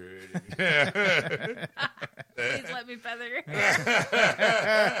been feathered. Please let me feather.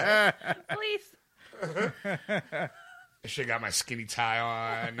 Please. I should have got my skinny tie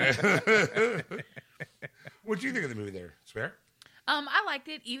on. What do you think of the movie there, Swear? I liked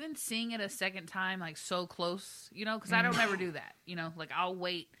it. Even seeing it a second time, like so close, you know, because I don't ever do that. You know, like I'll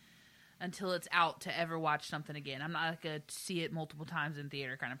wait until it's out to ever watch something again. I'm not like a see it multiple times in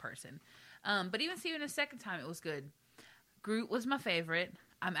theater kind of person. But even seeing it a second time, it was good. Groot was my favorite.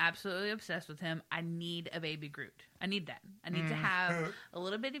 I'm absolutely obsessed with him. I need a baby Groot. I need that. I need to have a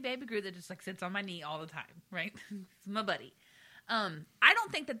little bitty baby Groot that just like sits on my knee all the time, right? It's my buddy. I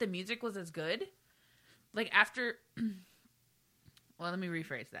don't think that the music was as good. Like after... Well, let me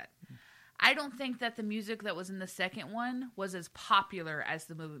rephrase that. I don't think that the music that was in the second one was as popular as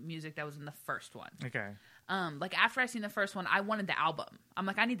the music that was in the first one. Okay. Like after I seen the first one, I wanted the album. I'm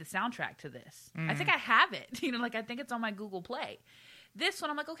like, I need the soundtrack to this. I think I have it. You know, like I think it's on my Google Play. This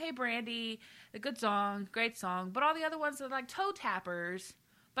one, I'm like, okay, Brandy, a good song, great song. But all the other ones are like toe tappers.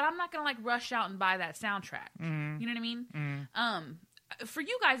 But I'm not going to like rush out and buy that soundtrack. You know what I mean? For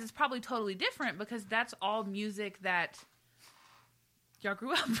you guys, it's probably totally different because that's all music that... y'all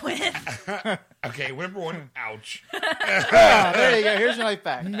grew up with. Okay, number one, ouch. There you go. Here's your life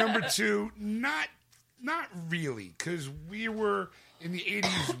back. Number two, not not really, because we were in the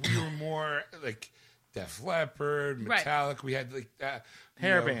 80s. We were more like Def Leppard, Metallica. Right. We had like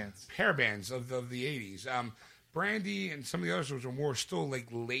hair bands of the 80s. Brandy and some of the others were more still like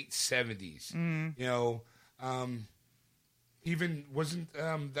late 70s. You know, even wasn't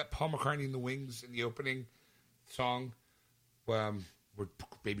that Paul McCartney and the Wings in the opening song where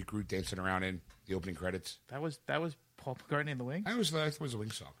Baby Groot dancing around in the opening credits? That was Paul McCartney and the Wings? I thought it was a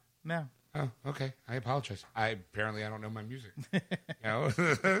Wings song. No. Oh, okay. I apologize. Apparently I don't know my music. You know?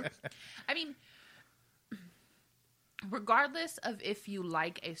 I mean, regardless of if you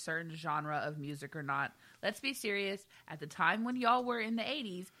like a certain genre of music or not, let's be serious. At the time when y'all were in the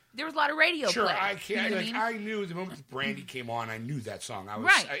 80s, there was a lot of radio sure, play. I can't. I knew the moment Brandy came on, I knew that song. I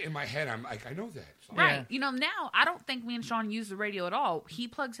was in my head. I'm like, I know that song. Right. Yeah. You know, now I don't think me and Sean use the radio at all. He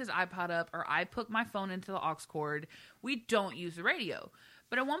plugs his iPod up, or I put my phone into the aux cord. We don't use the radio.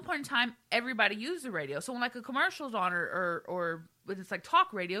 But at one point in time, everybody used the radio. So when like a commercial's on or when it's like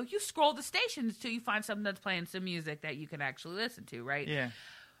talk radio, you scroll the stations till you find something that's playing some music that you can actually listen to, right? Yeah.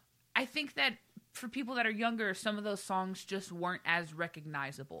 I think that for people that are younger, some of those songs just weren't as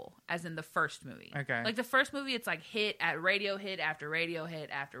recognizable as in the first movie. Okay. Like the first movie, it's like hit at radio hit after radio hit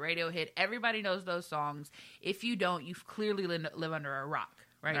after radio hit. Everybody knows those songs. If you don't, you clearly live under a rock,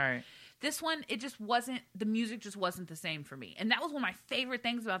 right? All right. This one, it just wasn't, the music just wasn't the same for me. And that was one of my favorite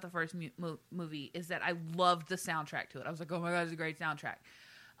things about the first movie is that I loved the soundtrack to it. I was like, oh my God, it's a great soundtrack.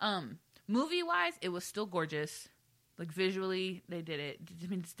 Movie-wise, it was still gorgeous. Like visually, they did it. I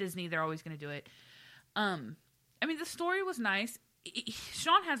mean, it's Disney, they're always going to do it. I mean, the story was nice.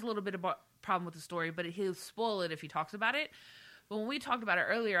 Sean has a little bit of a problem with the story, but he'll spoil it if he talks about it. But when we talked about it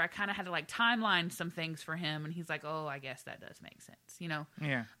earlier, I kind of had to like timeline some things for him, and he's like, "Oh, I guess that does make sense," you know?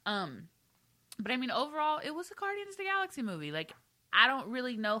 Yeah. But I mean, overall, it was a Guardians of the Galaxy movie. Like, I don't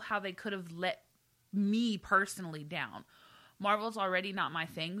really know how they could have let me personally down. Marvel's already not my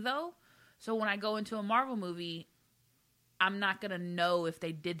thing, though. So when I go into a Marvel movie, I'm not going to know if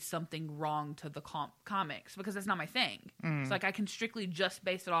they did something wrong to the comics because that's not my thing. So like I can strictly just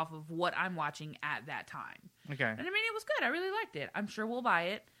base it off of what I'm watching at that time. Okay. And I mean, it was good. I really liked it. I'm sure we'll buy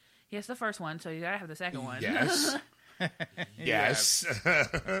it. Yes, the first one, so you got to have the second one. Yes. Yes.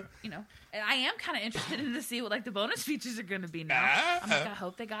 You know, and I am kind of interested in to see what like the bonus features are going to be now. I'm like, I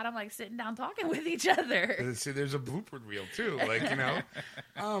hope they got them like sitting down talking with each other. See, there's a blooper reel too. Like, you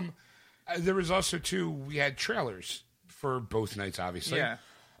know, there was also too, we had trailers for both nights, obviously. Yeah.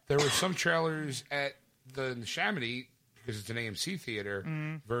 There were some trailers at the Chamonix, because it's an AMC theater,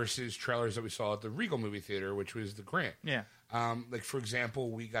 versus trailers that we saw at the Regal movie theater, which was the Grant. Yeah. Like, for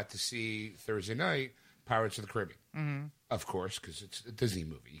example, we got to see Thursday night Pirates of the Caribbean. Of course, because it's a Disney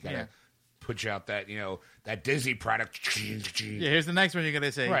movie. You got to put out that, you know, that Disney product. Yeah, here's the next one you're going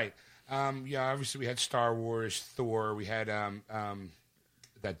to say. Right. Yeah, obviously we had Star Wars, Thor. We had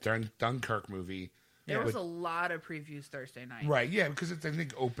that Dunkirk movie. There was a lot of previews Thursday night. Right, yeah, because it's, I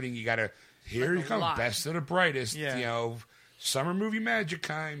think, opening, you got to, here you come, best of the brightest, you know, summer movie magic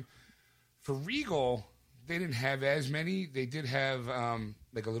time. For Regal, they didn't have as many. They did have,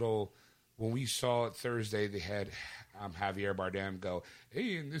 like, a little, when we saw it Thursday, they had Javier Bardem go,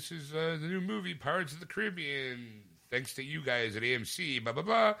 hey, and this is the new movie, Pirates of the Caribbean, thanks to you guys at AMC, blah, blah,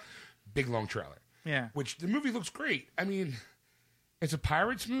 blah. Big, long trailer. Yeah. Which, the movie looks great. I mean, it's a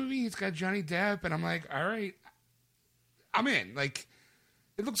Pirates movie. It's got Johnny Depp, and I'm like, all right, I'm in. Like,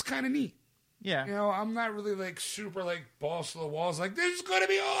 it looks kind of neat. Yeah. You know, I'm not really, like, super, like, balls to the walls, like, this is going to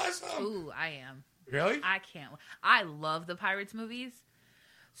be awesome. Ooh, I am. Really? I can't. I love the Pirates movies.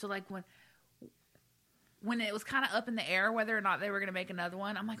 So, like, when it was kind of up in the air whether or not they were going to make another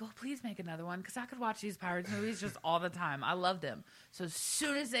one, I'm like, oh, please make another one, because I could watch these Pirates movies just all the time. I love them. So as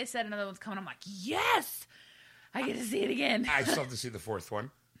soon as they said another one's coming, I'm like, yes! I get to see it again. I still have to see the fourth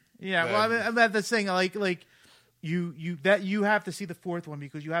one. Yeah, well, I mean, that's the thing. Like you have to see the fourth one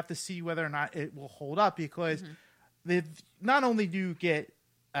because you have to see whether or not it will hold up. Because not only do you get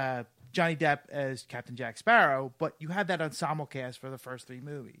Johnny Depp as Captain Jack Sparrow, but you had that ensemble cast for the first three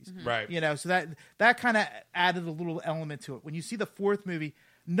movies, Right? You know, so that kind of added a little element to it. When you see the fourth movie,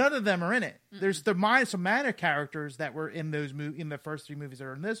 none of them are in it. There's some minor characters that were in those in the first three movies that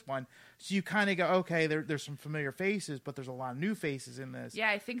are in this one. So you kind of go, okay, there's some familiar faces, but there's a lot of new faces in this. Yeah,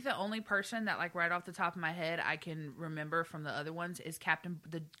 I think the only person that, like, right off the top of my head I can remember from the other ones is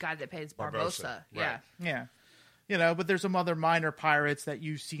the guy that plays Barbossa. Right. Yeah. You know, but there's some other minor pirates that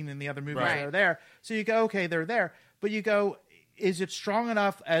you've seen in the other movies that are there. So you go, okay, they're there. But you go, is it strong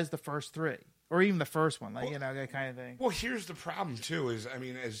enough as the first three? Or even the first one, like, you know, that kind of thing. Well, here's the problem, too, is, I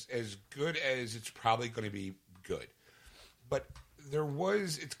mean, as good as it's probably going to be good, but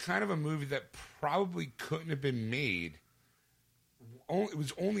It's kind of a movie that probably couldn't have been made. It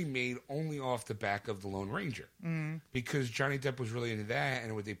was only made off the back of The Lone Ranger, because Johnny Depp was really into that,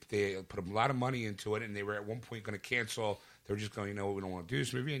 and they put a lot of money into it, and they were at one point going to cancel. They were just going, we don't want to do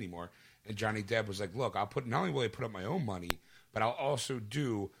this movie anymore. And Johnny Depp was like, look, not only will I put up my own money, but I'll also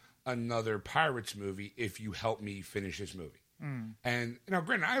do another Pirates movie if you help me finish this movie. And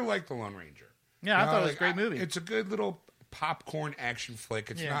granted, I like The Lone Ranger. Yeah, I thought it was a great movie. It's a good little popcorn action flick.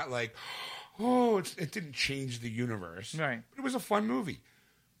 It's not like, it didn't change the universe. Right. But it was a fun movie.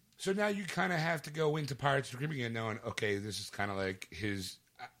 So now you kind of have to go into Pirates of the Caribbean knowing, okay, this is kind of like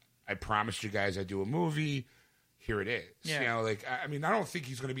I promised you guys I'd do a movie. Here it is. Yeah. I don't think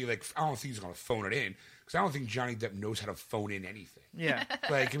he's going to be like, I don't think he's going to phone it in, because I don't think Johnny Depp knows how to phone in anything. Yeah.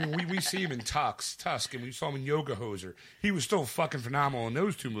 We see him in Tusk, and we saw him in Yoga Hoser. He was still fucking phenomenal in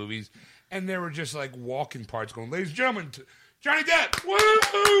those two movies, and they were just like walking parts going, ladies and gentlemen, Johnny Depp,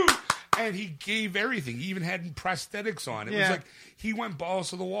 woo! And he gave everything. He even had prosthetics on. It was like he went balls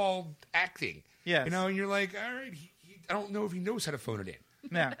to the wall acting. Yes. And you're like, all right, I don't know if he knows how to phone it in.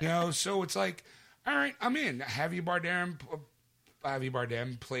 Yeah. So it's like, all right, I'm in. Javier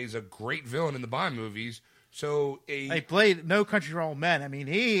Bardem plays a great villain in the Bond movies. So he played No Country for Old Men.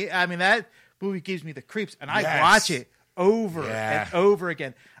 That movie gives me the creeps, and I watch it over and over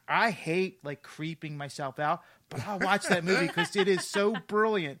again. I hate creeping myself out, but I watch that movie because it is so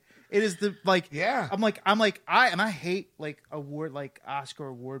brilliant. It is I hate Oscar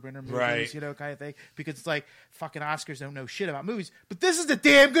award winner movies, right. Kind of thing, because it's like fucking Oscars don't know shit about movies, but this is a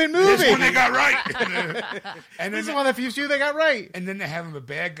damn good movie. This one they got right. And this is one of the few they got right. And then they have him a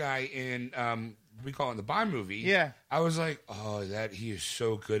bad guy in we call it the Bond movie. Yeah, I was like, he is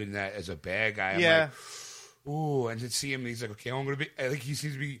so good in that as a bad guy. I'm like, ooh, and to see him, he's like, okay, I'm going to be. He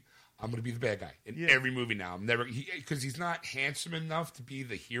seems to be. I'm going to be the bad guy in every movie now. I'm never because he's not handsome enough to be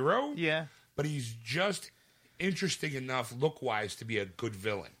the hero. Yeah, but he's just interesting enough look-wise to be a good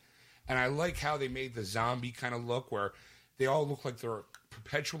villain. And I like how they made the zombie kind of look where they all look like they're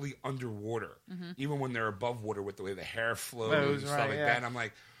perpetually underwater, even when they're above water with the way the hair flows and stuff like that. And I'm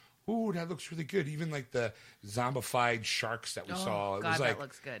like, ooh, that looks really good. Even like the zombified sharks that we saw. It was like, that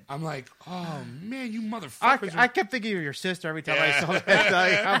looks good. I'm like, oh man, you motherfuckers. I kept thinking of your sister every time I saw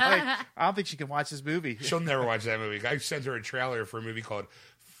that. I'm like, I don't think she can watch this movie. She'll never watch that movie. I sent her a trailer for a movie called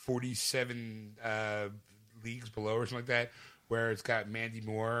 47 Leagues Below or something like that, where it's got Mandy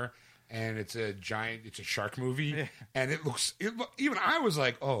Moore. And it's a shark movie, and even I was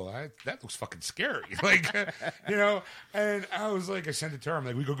like, that looks fucking scary, and I was like, I sent it to her, I'm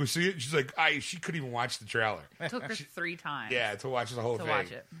like, we go see it, and she's like, she couldn't even watch the trailer. It took her 3 times. Yeah, to watch the whole thing.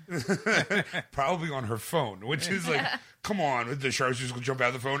 Watch it. Probably on her phone, which is like, come on, the shark's just gonna jump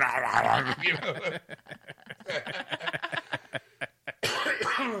out of the phone,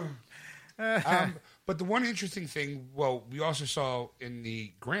 But the one interesting thing, we also saw in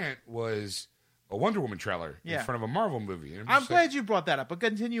the grant was a Wonder Woman trailer in front of a Marvel movie. And I'm glad you brought that up, but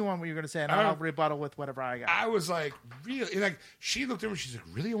continue on what you're going to say, and I'll rebuttal with whatever I got. I was like, really? Like, she looked at me, she's like,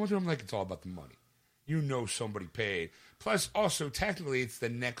 really? I Wonder Woman? I'm like, it's all about the money. Somebody paid. Plus, also, technically, it's the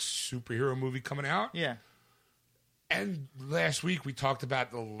next superhero movie coming out. Yeah. And last week, we talked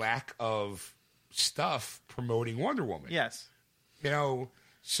about the lack of stuff promoting Wonder Woman. Yes.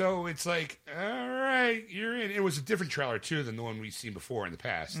 So it's like, all right, you're in. It was a different trailer too than the one we've seen before in the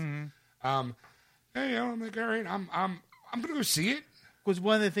past. I'm like, all right, I'm gonna go see it. Because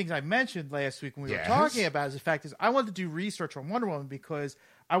one of the things I mentioned last week when we were talking about is the fact is I wanted to do research on Wonder Woman because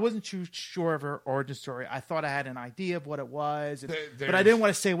I wasn't too sure of her origin story. I thought I had an idea of what it was, but I didn't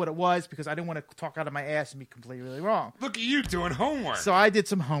want to say what it was because I didn't want to talk out of my ass and be completely wrong. Look at you doing homework. So I did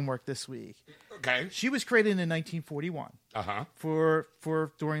some homework this week. Okay. She was created in 1941. For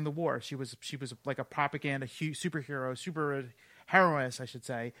during the war. She was like a propaganda superhero, super heroine, I should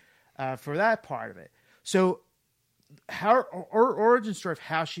say, for that part of it. So her origin story of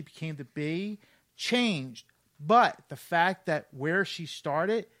how she became to be changed, but the fact that where she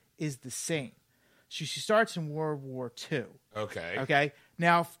started is the same. She starts in World War II. Okay.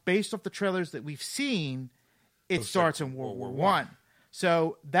 Now, based off the trailers that we've seen, it starts in World War I.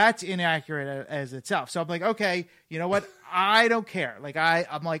 So that's inaccurate as itself. So I'm like, okay, you know what? I don't care. Like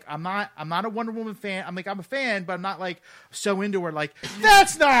I'm not a Wonder Woman fan. I'm a fan, but I'm not like so into her. Like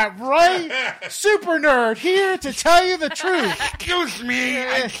that's not right. Super nerd here to tell you the truth. Excuse me.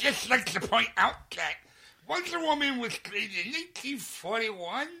 I'd just like to point out that Wonder Woman was created in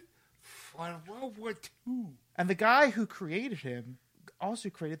 1941 for World War II. And the guy who created him also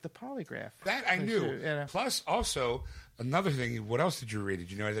created the polygraph. That I knew. Plus, also, Another thing, what else did you read?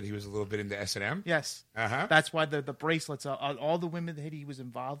 Did you know that he was a little bit into S&M? Yes. Uh-huh. That's why the bracelets, all the women that he was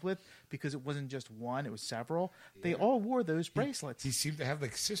involved with, because it wasn't just one, it was several, they all wore those bracelets. He seemed to have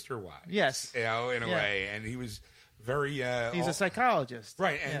like sister wives. Yes. You know, in a way. And he was very... He's a psychologist.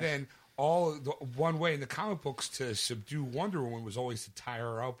 Right, and then one way in the comic books to subdue Wonder Woman was always to tie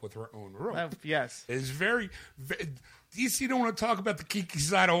her up with her own rope. Yes. It's very DC don't want to talk about the kinky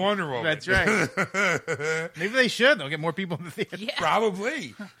side of Wonder Woman. That's right. Maybe they should. They'll get more people in the theater. Yeah.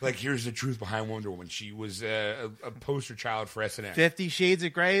 Probably. Like, here's the truth behind Wonder Woman. She was a poster child for S&M. 50 Shades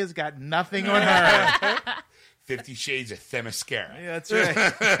of Grey has got nothing on her. 50 Shades of Themyscira. Yeah, that's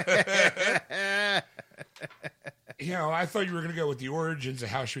right. You know, I thought you were going to go with the origins of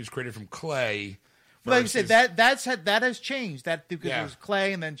how she was created from clay. Like I said, versus- that has changed. That because Yeah. it was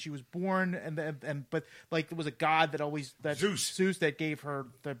clay, and then she was born, but like there was a god that always Zeus that gave her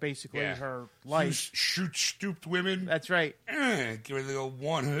basically her life. Shoot stooped women. That's right. Give her the old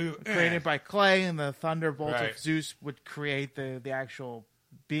one who Created by clay, and the thunderbolt Right. of Zeus would create the actual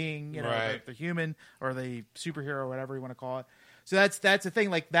being, you know, Right. the human or the superhero, whatever you want to call it. So that's the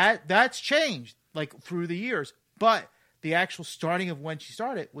thing. Like that's changed like through the years, but the actual starting of when she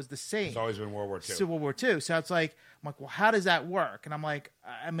started was the same. It's always been World War II. So World War II. So it's like, I'm like, well, how does that work? And I'm like,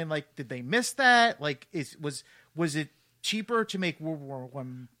 I mean, like, did they miss that? Like, was it cheaper to make World War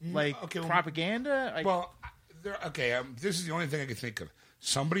One propaganda? This is the only thing I can think of.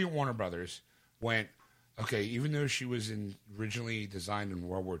 Somebody at Warner Brothers went, okay, even though she was originally designed in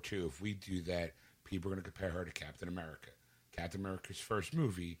World War II, if we do that, people are going to compare her to Captain America. Captain America's first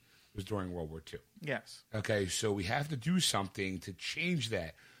movie was during World War II. Yes. Okay, so we have to do something to change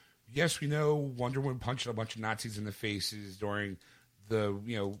that. Yes, we know Wonder Woman punched a bunch of Nazis in the faces during the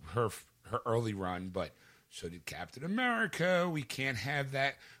her early run, but so did Captain America. We can't have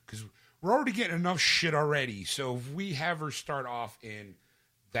that because we're already getting enough shit already. So if we have her start off in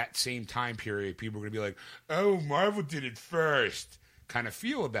that same time period, people are going to be like, "Oh, Marvel did it first," kind of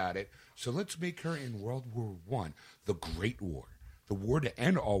feel about it. So let's make her in World War I, the Great War. The war to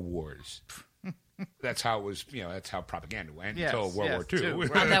end all wars. That's how it was, that's how propaganda went until World War II.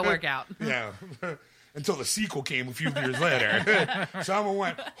 How'd that work out? Yeah. Until the sequel came a few years later. Someone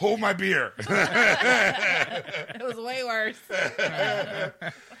went, hold my beer. It was way worse.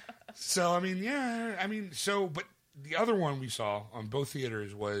 So, but the other one we saw on both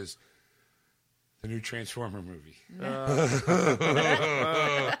theaters was the new Transformer movie. The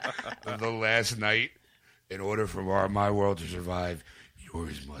last night. In order for my world to survive,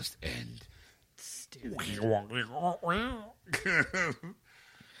 yours must end. Stupid.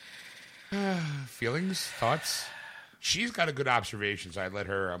 Feelings? Thoughts? She's got a good observation, so I'm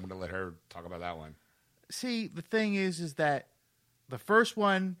going to let her talk about that one. See, the thing is that the first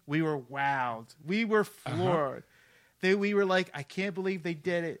one, we were wowed. We were floored. We were like, I can't believe they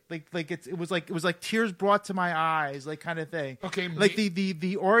did it. It was like tears brought to my eyes, like kind of thing. Okay, like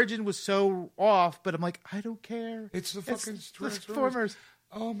the origin was so off, but I'm like, I don't care. It's the fucking Transformers.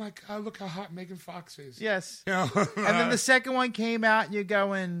 Oh my god, look how hot Megan Fox is. Yes. You know? And then the second one came out, and you're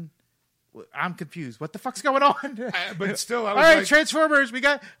going, I'm confused. What the fuck's going on? But still, I was all right, like, Transformers. We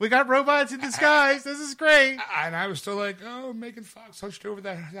got robots in disguise. This is great. And I was still like, oh, Megan Fox hunched over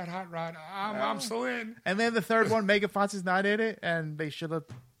that hot rod. I'm still in. And then the third one, Megan Fox is not in it, and they should have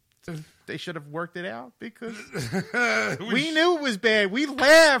worked it out because we knew it was bad. We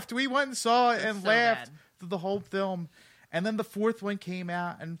laughed. We went and saw it and laughed through the whole film. And then the fourth one came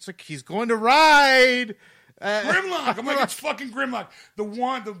out, and it's like he's going to ride. Grimlock. I'm like, it's fucking Grimlock.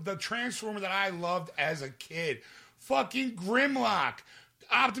 The Transformer that I loved as a kid. Fucking Grimlock.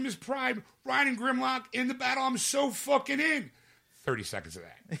 Optimus Prime riding Grimlock in the battle. I'm so fucking in. 30 seconds of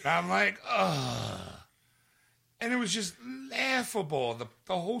that. I'm like, ugh. And it was just laughable.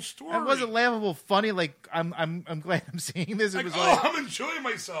 The whole story. It wasn't laughable, funny. Like I'm glad I'm seeing this. It was I'm enjoying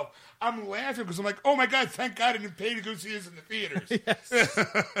myself. I'm laughing because I'm like, oh my god, thank God I didn't pay to go see this in the theaters. Yes.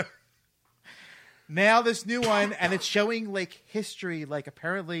 Now this new one, and it's showing like history. Like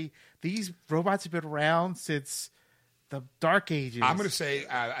apparently these robots have been around since the Dark Ages. I'm going to say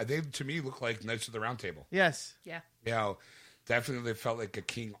they to me look like Knights of the Round Table. Yes. Yeah. Definitely they felt like a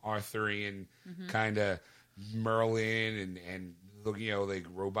King Arthurian kind of Merlin and like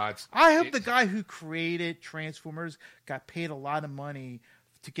robots. I hope the guy who created Transformers got paid a lot of money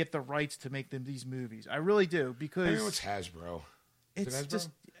to get the rights to make these movies. I really do because I know it's Hasbro. It's Hasbro? just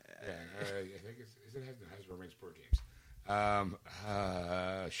I think it's Hasbro makes board games.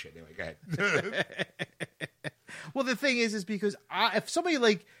 Shit. Anyway, go ahead. Well, the thing is because if somebody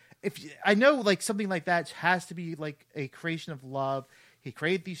if I know like something like that has to be like a creation of love. He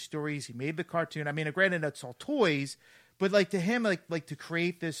created these stories. He made the cartoon. I mean, granted, it's all toys, But like to him, like to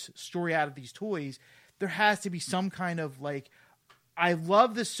create this story out of these toys, there has to be some kind of like, I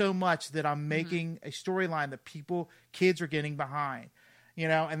love this so much that I'm making a storyline that kids are getting behind, you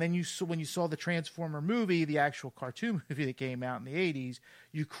know. And then when you saw the Transformer movie, the actual cartoon movie that came out in the 80s,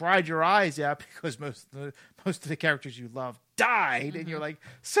 you cried your eyes out because most of the characters you love died, and you're like,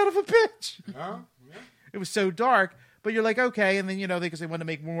 son of a bitch. Oh, yeah. It was so dark, but you're like, okay. And then, you know, because they wanted to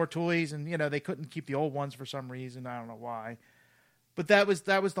make more toys, and, you know, they couldn't keep the old ones for some reason. I don't know why. But that was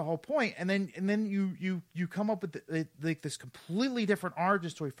the whole point. And then you come up with like this completely different origin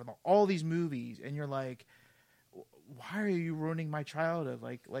story for all these movies, and you're like, why are you ruining my childhood?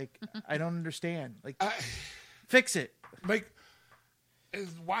 Like I don't understand. Like, fix it. Like,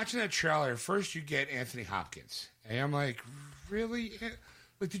 watching that trailer, first you get Anthony Hopkins, and I'm like, really?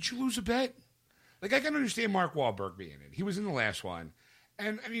 Like, did you lose a bet? Like, I can understand Mark Wahlberg being in it. He was in the last one,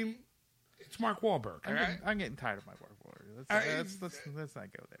 and I mean, it's Mark Wahlberg. I'm getting tired of my Mark Wahlberg. Let's not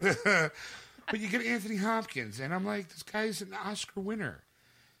go there. But you get Anthony Hopkins, and I'm like, this guy's an Oscar winner,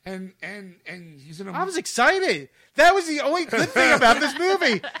 and he's in a. I was excited. That was the only good thing about this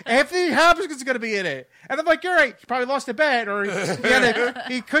movie. Anthony Hopkins is going to be in it, and I'm like, you're right. He probably lost a bet, or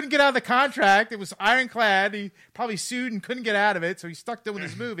he couldn't get out of the contract. It was ironclad. He probably sued and couldn't get out of it, so he's stuck doing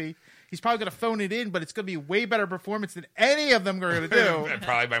his movie. He's probably going to phone it in, but it's going to be a way better performance than any of them are going to do.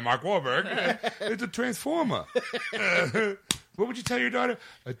 Probably by Mark Wahlberg. It's a Transformer. What would you tell your daughter?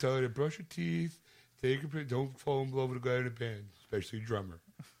 I tell her to brush her teeth, don't fall in love with a guy in a band, especially a drummer.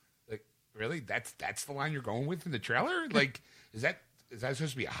 Like, really? That's the line you're going with in the trailer? Like, is that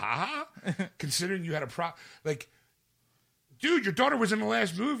supposed to be a ha-ha? Considering you had a like, dude, your daughter was in the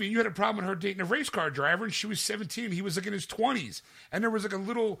last movie, and you had a problem with her dating a race car driver, and she was 17. He was like in his 20s. And there was like a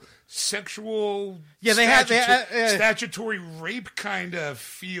little sexual, statutory rape kind of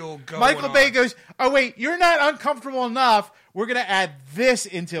feel going on. Michael Bay goes, oh, wait, you're not uncomfortable enough. We're going to add this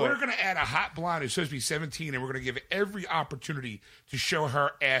into it. We're going to add a hot blonde who's supposed to be 17, and we're going to give every opportunity to show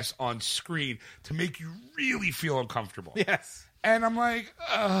her ass on screen to make you really feel uncomfortable. Yes. And I'm like,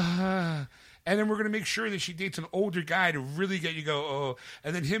 and then we're going to make sure that she dates an older guy to really get you go, oh.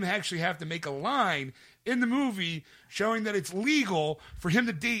 And then him actually have to make a line in the movie showing that it's legal for him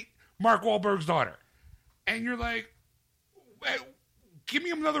to date Mark Wahlberg's daughter. And you're like, give me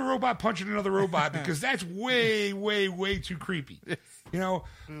another robot punching another robot, because that's way, way, way too creepy. You know?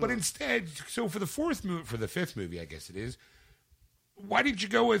 But instead, so for the fifth movie, I guess it is, why didn't you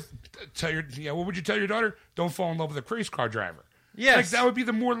go with, what would you tell your daughter? Don't fall in love with a race car driver. Yes. Like, that would be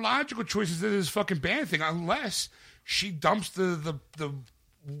the more logical choices than this fucking band thing, unless she dumps the what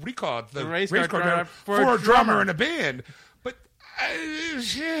do you call it? The race car driver for a drummer in a band. But,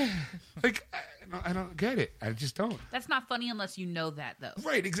 like, I don't get it. I just don't. That's not funny unless you know that, though.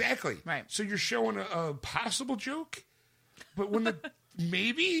 Right, exactly. Right. So you're showing a possible joke, but when the...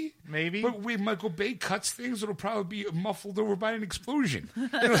 Maybe. But when Michael Bay cuts things, it'll probably be muffled over by an explosion.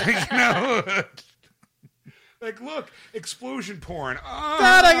 Like, like, look, explosion porn. Oh.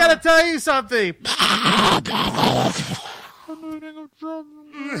 Dad, I gotta tell you something.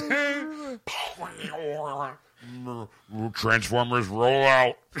 Transformers roll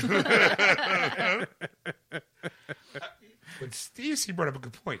out. But Stacey brought up a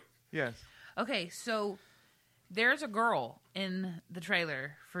good point. Yes. Okay, so there's a girl in the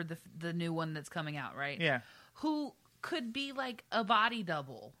trailer for the new one that's coming out, right? Yeah. Who could be like a body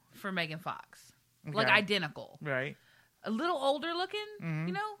double for Megan Fox. Okay. Like identical. Right. A little older looking,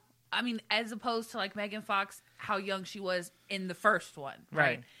 you know? I mean, as opposed to like Megan Fox, how young she was in the first one,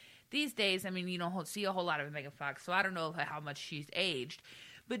 right? These days, I mean, you don't see a whole lot of Megan Fox, so I don't know how much she's aged.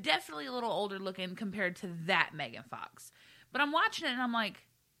 But definitely a little older looking compared to that Megan Fox. But I'm watching it and I'm like,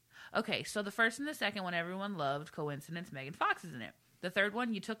 okay, so the first and the second one everyone loved, coincidence, Megan Fox is in it. The third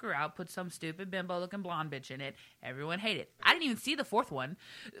one, you took her out, put some stupid bimbo-looking blonde bitch in it. Everyone hated it. I didn't even see the fourth one,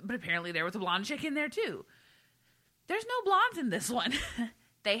 but apparently there was a blonde chick in there too. There's no blondes in this one.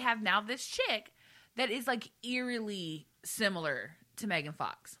 They have now this chick that is like eerily similar to Megan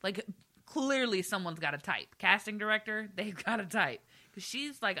Fox. Like clearly someone's got a type. Casting director, they've got a type. Because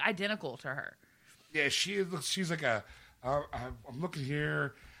she's like identical to her. Yeah, she's like a... I'm looking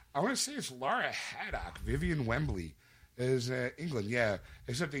here. I want to say it's Laura Haddock, Vivian Wembley. Is England, yeah.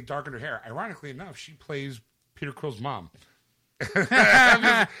 Except they darkened her hair. Ironically enough, she plays Peter Krill's mom.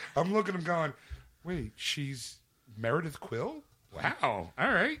 I'm looking and going, wait, she's Meredith Quill? Wow.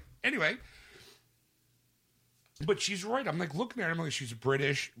 All right. Anyway. But she's right. I'm like looking at her. I'm like, she's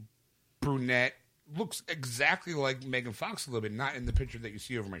British, brunette, looks exactly like Megan Fox a little bit. Not in the picture that you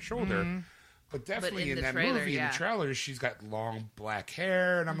see over my shoulder, but definitely in that trailer, movie, in the trailer, she's got long black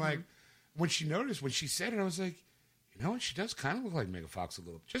hair. And I'm like, when she said it, I was like, No, she does kind of look like Megan Fox a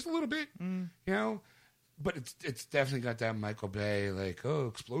little, just a little bit, you know. But it's definitely got that Michael Bay, like, oh,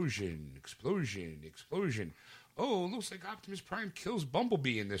 explosion. Oh, looks like Optimus Prime kills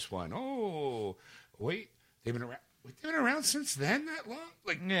Bumblebee in this one. Oh, wait, they've been around since then that long?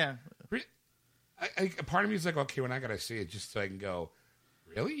 Like, Yeah. Part of me is like, okay, when I gotta see it, just so I can go,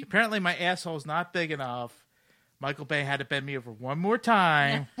 really? Apparently, my asshole's not big enough. Michael Bay had to bend me over one more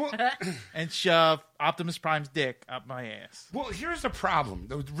time Well, and shove Optimus Prime's dick up my ass. well, here's the problem.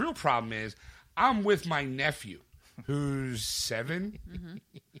 The real problem is I'm with my nephew, who's 7.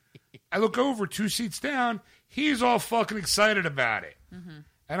 I look over 2 seats down. He's all fucking excited about it.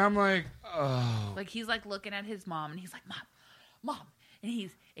 And I'm like, oh. Like, he's like looking at his mom, and he's like, Mom. And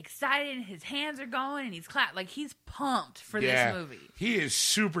he's excited, and his hands are going, and he's like, he's pumped for this movie. He is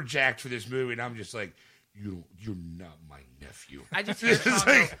super jacked for this movie, and I'm just like, you're not my nephew. I just hear Sean It's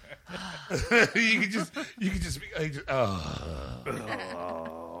go, like, you could just be like,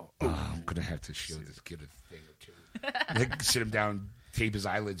 I'm gonna have to show this kid a thing or two. Like, sit him down, tape his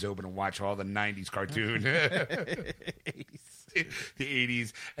eyelids open, and watch all the '90s cartoon, the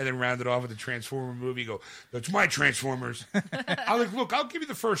 '80s, and then round it off with the Transformer movie. Go, that's my Transformers. I'm like, look, I'll give you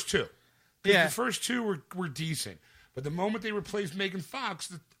the first 2. Yeah. The first 2 were decent, but the moment they replaced Megan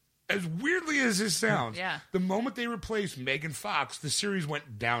Fox, as weirdly as this sounds, Yeah. the moment they replaced Megan Fox, the series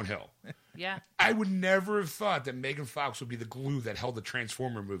went downhill. yeah. I would never have thought that Megan Fox would be the glue that held the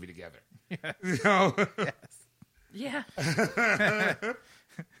Transformer movie together. You know? Yeah.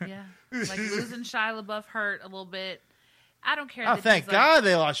 Yeah. Like, losing Shia LaBeouf hurt a little bit. I don't care. Oh, that thank he's like- God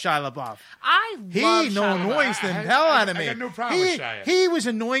they lost Shia LaBeouf. I He love Shia annoys LaBeouf. the hell out of I me. got no problem with Shia. He was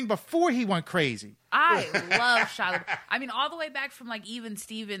annoying before he went crazy. I love Shia LaBeouf. I mean, all the way back from, like, even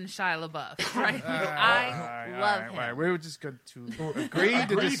Steven Shia LaBeouf, right? I love him. All right. We were just going to agree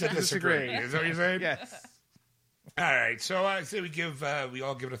to disagree. Is that what you're saying? Yes. All right. So I say we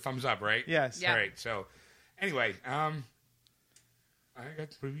all give it a thumbs up, right? Yes. Yeah. All right. So anyway,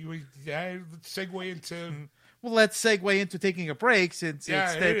 let's segue into. Well, let's segue into taking a break since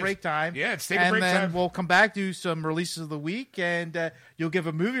Yeah, it's it is. break time. Yeah, it's take a break And then time. we'll come back, do some releases of the week, and you'll give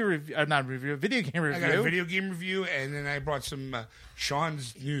a movie review, not review, a video game review. I got a video game review, and then I brought some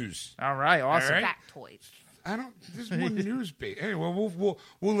Sean's news. All right, awesome. All right. Factoids. There's more news bait. Anyway,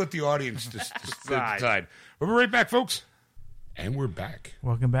 we'll let the audience decide. We'll be right back, folks. And we're back.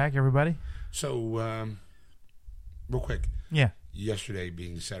 Welcome back, everybody. So, real quick. Yeah. Yesterday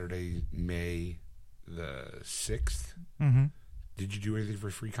being Saturday, May the 6th, did you do anything for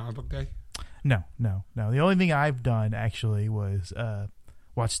Free Comic Book Day? No. The only thing I've done actually was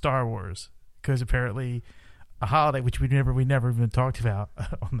watch Star Wars, because apparently a holiday which we never even talked about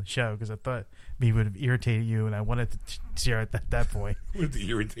on the show, because I thought maybe it would have irritated you, and I wanted to share it at that point. Would it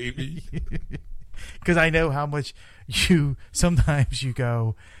irritate me? Because I know how much sometimes you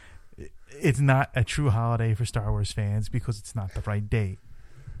go, it's not a true holiday for Star Wars fans because it's not the right date.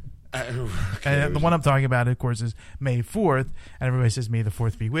 And the one I'm talking about, of course, is May 4th, and everybody says, May the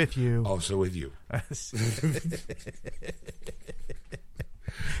 4th be with you. Also with you.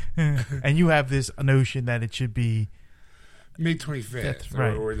 And you have this notion that it should be May 25th,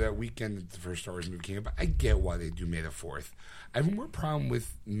 right. or that weekend that the first Star Wars movie came out. But I get why they do May the 4th. I have more problem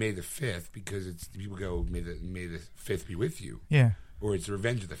with May the 5th because it's people go, May the 5th be with you. Yeah. Or it's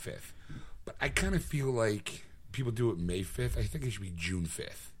Revenge of the 5th. But I kind of feel like people do it May 5th. I think it should be June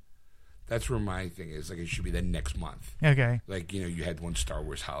 5th. That's where my thing is. Like, it should be the next month. Okay. Like, you had one Star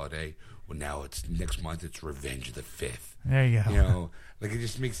Wars holiday. Well, now it's next month. It's Revenge of the 5th. There you go. Like, it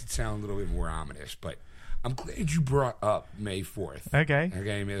just makes it sound a little bit more ominous. But I'm glad you brought up May 4th. Okay.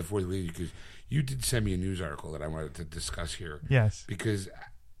 Okay, May the 4th with you, because you did send me a news article that I wanted to discuss here. Yes. Because,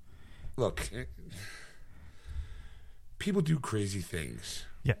 look, people do crazy things,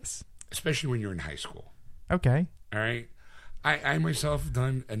 Yes. especially when you're in high school. Okay. All right? I myself have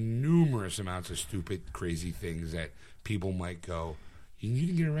done numerous amounts of stupid, crazy things that people might go, you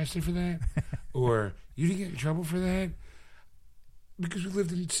didn't get arrested for that? Or you didn't get in trouble for that? Because we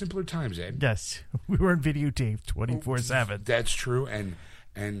lived in simpler times, Ed. Yes. We weren't videotaped 24/7. That's true.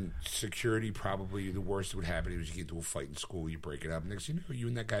 And security, probably the worst that would happen is you get into a fight in school, you break it up. Next thing you know, you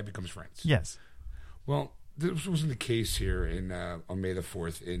and that guy becomes friends. Yes. Well, this wasn't the case here on May the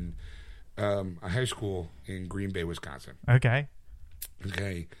 4th in a high school in Green Bay, Wisconsin. Okay.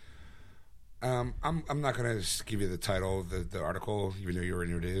 Okay. I'm not going to give you the title of the article, even though you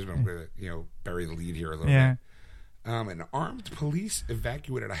already know what it is, but I'm going to bury the lead here a little Yeah. bit. An armed police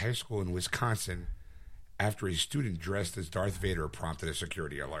evacuated a high school in Wisconsin after a student dressed as Darth Vader prompted a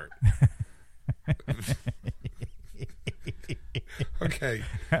security alert. Okay.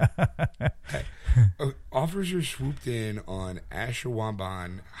 Officers swooped in on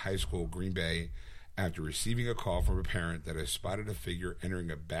Ashwaubenon High School, Green Bay, after receiving a call from a parent that has spotted a figure entering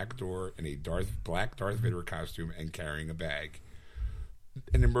a back door in a black Darth Vader costume and carrying a bag.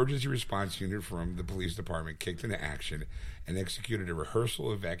 An emergency response unit from the police department kicked into action and executed a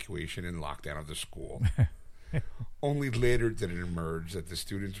rehearsal evacuation and lockdown of the school. Only later did it emerge that the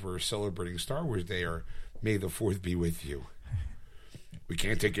students were celebrating Star Wars Day, or May the 4th be with you. We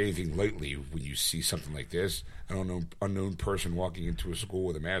can't take anything lightly when you see something like this. An unknown person walking into a school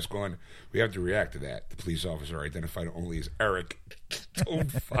with a mask on. We have to react to that. The police officer, identified only as Eric,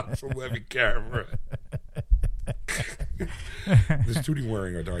 told Fox 11 camera. The student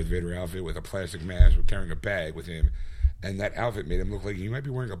wearing a Darth Vader outfit with a plastic mask was carrying a bag with him, and that outfit made him look like he might be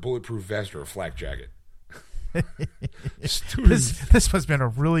wearing a bulletproof vest or a flak jacket. This must have been a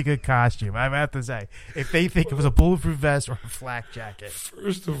really good costume, I have to say. If they think it was a bulletproof vest or a flak jacket.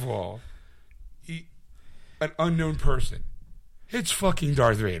 First of all, an unknown person. It's fucking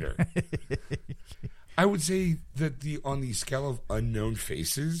Darth Vader. I would say that on the scale of unknown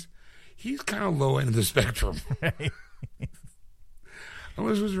faces, he's kind of low end of the spectrum. Right.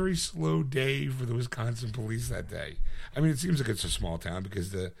 Unless it was a very slow day for the Wisconsin police that day. I mean, it seems like it's a small town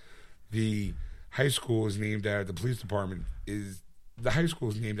because the high school is named after the police department. The high school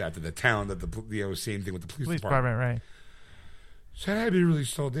is named after the town that the same thing with the police department. Right. So that had to be a really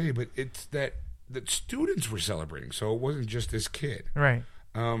slow day, but it's that students were celebrating, so it wasn't just this kid. Right.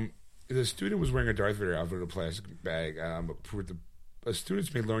 The student was wearing a Darth Vader outfit with a plastic bag.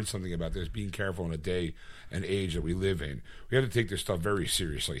 Students may learn something about this, being careful in a day and age that we live in. We have to take this stuff very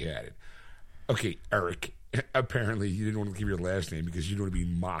seriously, he added. Okay, Eric, apparently you didn't want to give your last name because you don't want to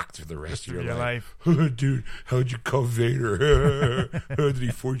be mocked for the rest of your life. Dude, how'd you call Vader? Did he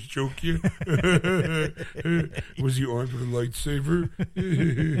force choke you? Was he armed with a lightsaber?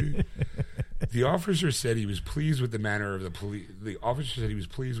 The officer said he was pleased with the manner of the police. The officer said he was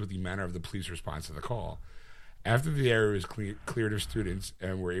pleased with the manner of the police response to the call. After the area was cleared of students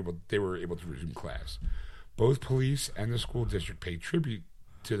and they were able to resume class. Both police and the school district paid tribute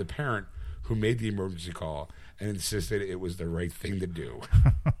to the parent who made the emergency call and insisted it was the right thing to do.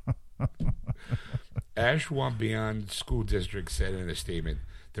 Ashwaubenon School District said in a statement,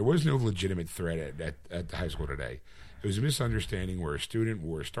 there was no legitimate threat at the high school today. It was a misunderstanding where a student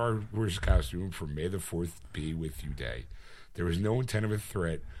wore a Star Wars costume for May the 4th be with you day. There was no intent of a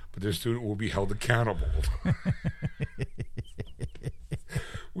threat, but the student will be held accountable.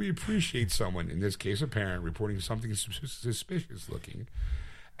 We appreciate someone, in this case a parent, reporting something suspicious looking.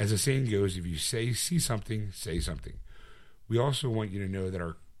 As the saying goes, if you see something, say something. We also want you to know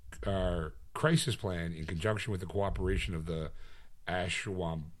that our crisis plan, in conjunction with the cooperation of the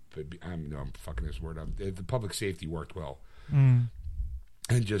I'm fucking this word up. The public safety worked well. And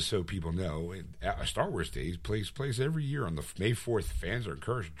just so people know, Star Wars Day takes place every year on the May 4th. Fans are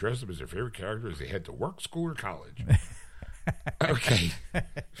encouraged to dress up as their favorite character as they head to work, school, or college. Okay.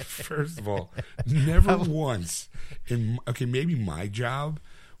 First of all, never once maybe my job,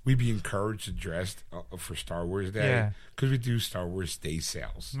 we'd be encouraged to dress for Star Wars Day because we do Star Wars Day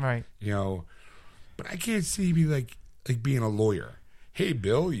sales. Right. You know, but I can't see me like being a lawyer. Hey,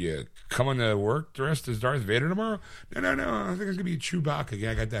 Bill, you coming to work dressed as Darth Vader tomorrow? No. I think I'm going to be a Chewbacca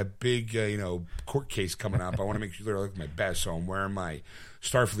again. I got that big, court case coming up. I want to make sure I look my best, so I'm wearing my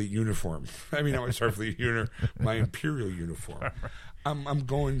Starfleet uniform. I mean, not my Starfleet uniform, my Imperial uniform. I'm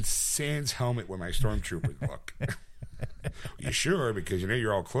going sans helmet with my Stormtrooper look. You sure? Because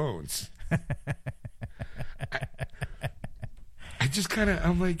you're all clones. I just kind of,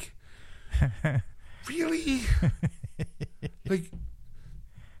 I'm like, really? Like,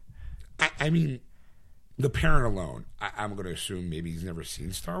 I mean, the parent alone, I'm going to assume maybe he's never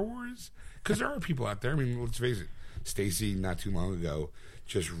seen Star Wars. Because there are people out there. I mean, let's face it. Stacy, not too long ago,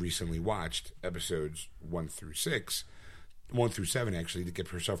 just recently watched episodes 1 through 7, actually, to get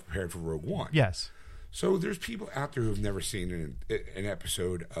herself prepared for Rogue One. Yes. So there's people out there who have never seen an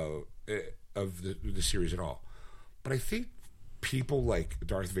episode of the series at all. But I think people like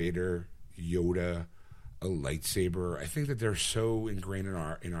Darth Vader, Yoda, a lightsaber, I think that they're so ingrained in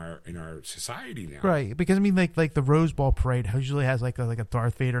our society now. Right, because I mean, like the Rose Bowl parade usually has like a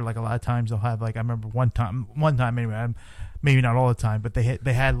Darth Vader. Like a lot of times they'll have I remember one time anyway, maybe not all the time, but they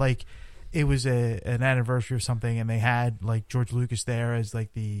had like it was an anniversary or something, and they had like George Lucas there as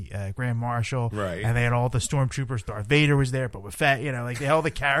like the Grand Marshal, right? And they had all the stormtroopers. Darth Vader was there, but with fat, like they had all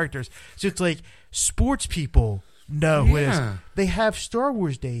the characters. So it's like sports people know who it is. Yeah. They have Star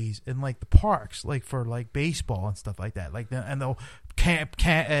Wars days in like the parks, like for like baseball and stuff like that. And they'll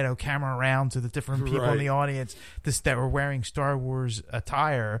camera around to the different people in the audience that were wearing Star Wars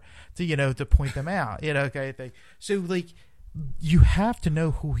attire to point them out. Kind of thing. So like you have to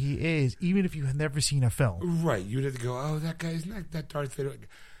know who he is, even if you have never seen a film. Right. You'd have to go, oh, that guy isn't that Darth Vader?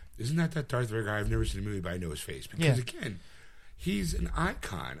 Isn't that Darth Vader guy? I've never seen a movie, but I know his face because again, he's an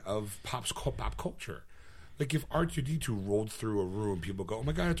icon of pop culture. Like if R2-D2 rolled through a room, people go, "Oh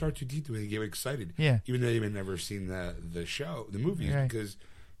my god, it's R2-D2!" and they get excited. Yeah. Even though they've never seen the movies, because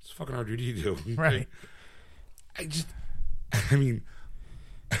it's fucking R2-D2. Right. I just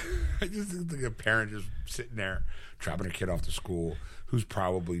think a parent just sitting there dropping a kid off to school who's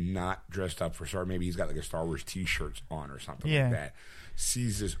probably not dressed up for Star. Maybe he's got like a Star Wars T-shirt on or something like that.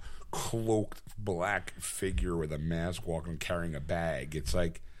 Sees this cloaked black figure with a mask walking, carrying a bag. It's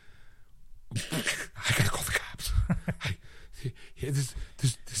like, I gotta call the cops.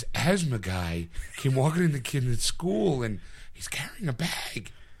 This asthma guy came walking in the kid at school and he's carrying a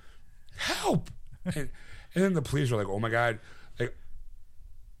bag. Help! And then the police are like, oh my god. Like,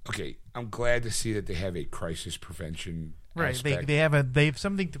 okay, I'm glad to see that they have a crisis prevention aspect. They have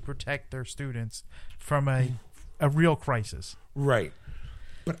something to protect their students from a real crisis. Right.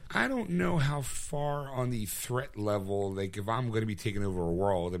 But I don't know how far on the threat level, like if I'm going to be taking over a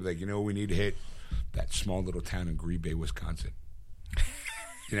world, I'd be like, we need to hit that small little town in Green Bay, Wisconsin.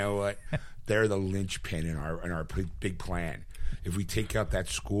 You know what? They're the linchpin in our big plan. If we take out that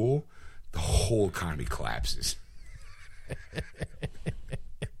school, the whole economy collapses.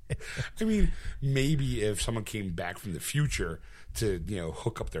 I mean, maybe if someone came back from the future to,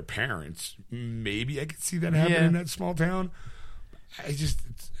 hook up their parents, maybe I could see that happen in that small town.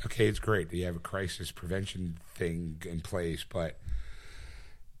 It's great that you have a crisis prevention thing in place, but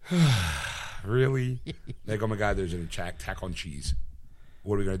really? Like, oh my God, there's an attack on cheese.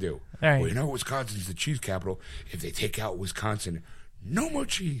 What are we going to do? Right. Well, Wisconsin's the cheese capital. If they take out Wisconsin, no more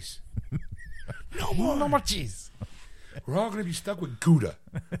cheese. No more cheese. We're all going to be stuck with Gouda.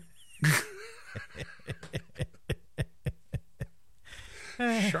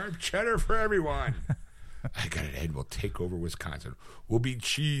 Sharp cheddar for everyone. I got it, Ed. We'll take over Wisconsin. We'll be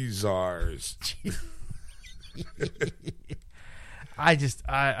cheese czars. I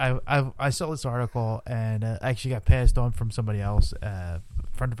saw this article and actually got passed on from somebody else. A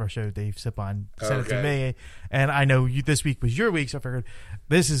friend of our show, Dave Sipon, sent it to me. And I know this week was your week, so I figured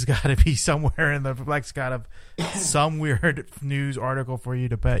this has got to be somewhere in the lexicon of some weird news article for you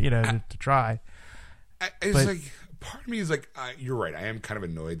to try. It's like part of me is like, you're right. I am kind of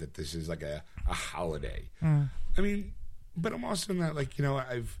annoyed that this is like a holiday. I mean, but I'm also not like,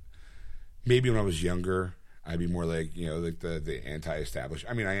 maybe when I was younger, I'd be more like, like the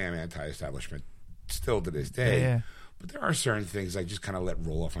anti-establishment. I mean, I am anti-establishment still to this day. Yeah. But there are certain things I just kind of let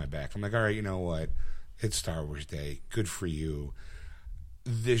roll off my back. I'm like, all right, you know what? It's Star Wars Day. Good for you.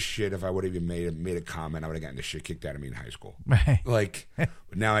 This shit, if I would have even made a comment, I would have gotten the shit kicked out of me in high school. Right. Like,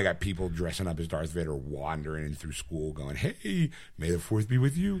 now I got people dressing up as Darth Vader wandering in through school going, hey, may the 4th be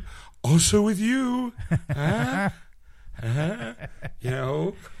with you. Also with you. Like,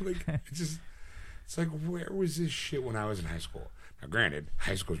 it's like, where was this shit when I was in high school? Now, granted,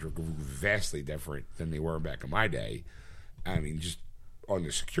 high schools were vastly different than they were back in my day. I mean, just on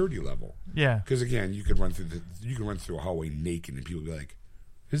the security level. Yeah. Because, again, you could run through a hallway naked and people would be like,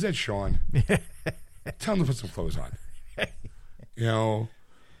 is that Sean? Tell him to put some clothes on. Did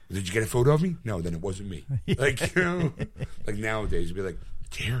you get a photo of me? No, then it wasn't me. Like, like nowadays, it'd be like,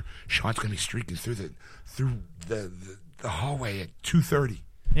 dear, Sean's going to be streaking through the hallway at 2:30.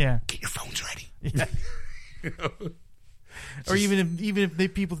 Yeah. Get your phones ready. Yeah. Or even if the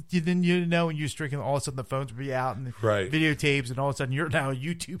people didn't know and you're streaking, all of a sudden the phones would be out and videotapes, and all of a sudden you're now a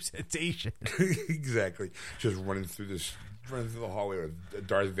YouTube sensation. Exactly. Just running through the hallway with a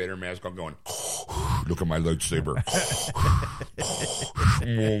Darth Vader mask on, going, look at my lightsaber.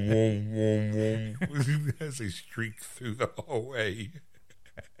 As they streak through the hallway.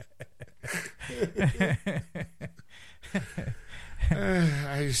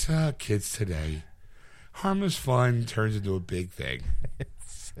 I saw kids today. Harmless fun turns into a big thing.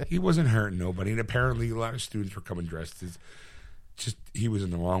 He wasn't hurting nobody, and apparently a lot of students were coming dressed as just he was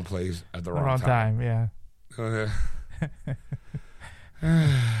in the wrong place at the wrong time. Yeah.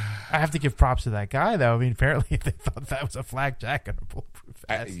 I have to give props to that guy, though. I mean, apparently they thought that was a flak jacket or bulletproof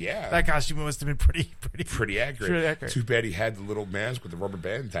vest. That costume must have been pretty accurate. Too bad he had the little mask with the rubber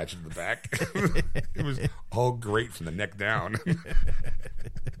band attached to the back. It was all great from the neck down.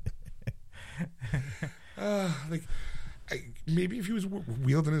 maybe if he was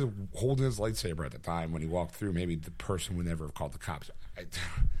holding his lightsaber at the time when he walked through, maybe the person would never have called the cops.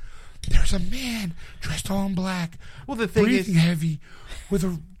 There's a man dressed all in black, the thing breathing heavy, with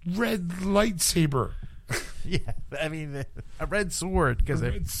a red lightsaber. Yeah, I mean, a red sword.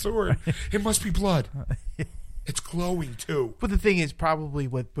 Red sword. It must be blood. It's glowing, too. But the thing is, probably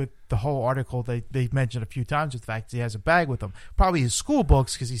with the whole article, they mentioned a few times the fact that he has a bag with him. Probably his school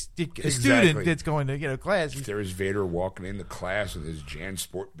books, because he's a student that's going to class. If there was Vader walking into class with his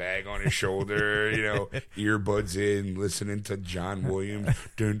JanSport bag on his shoulder, earbuds in, listening to John Williams.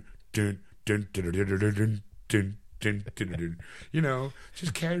 Dun, dun, dun, dun, dun, dun, dun, dun, dun, dun, dun, dun,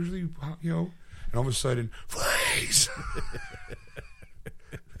 just casually, and all of a sudden, freeze!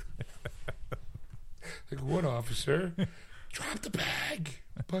 Like, what, officer? Drop the bag.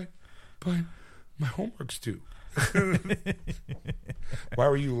 But my homework's due. Why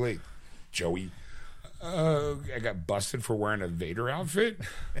were you late, Joey? I got busted for wearing a Vader outfit.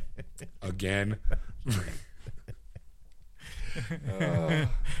 Again.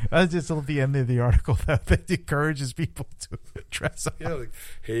 That's just at the end of the article that encourages people to dress up. Yeah,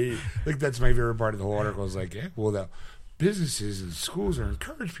 that's my favorite part of the whole article. Is like, the businesses and schools are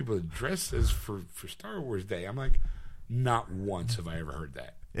encouraging people to dress as for Star Wars Day. I'm like, not once have I ever heard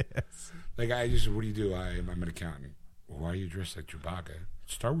that. Yes. Like, what do you do? I'm an accountant. Why are you dressed like Chewbacca?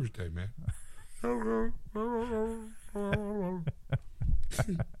 It's Star Wars Day, man.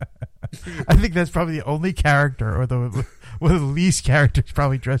 I think that's probably the only character, or one of the least characters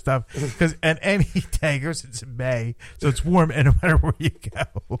probably dressed up. Because at any day, it's in May, so it's warm, and no matter where you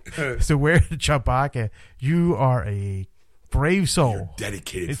go. So wearing Chewbacca, you are a brave soul. You're a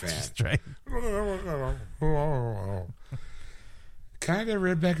dedicated fan. Just right. Can I get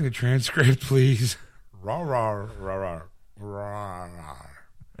read back in the transcript, please? Rah, rah, rah, rah, rah, rah.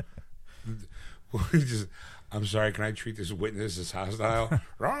 I'm sorry, can I treat this witness as hostile?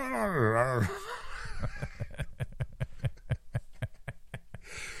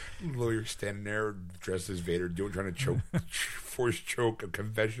 Lawyer standing there dressed as Vader, trying to force choke a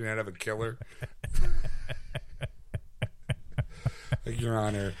confession out of a killer. Like, Your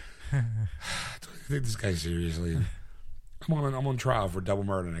Honor, don't you take this guy seriously? I'm on trial for double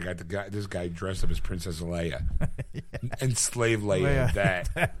murder, and I got this guy dressed up as Princess Leia, enslaved Leia.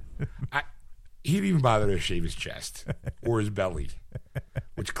 That he didn't even bother to shave his chest or his belly,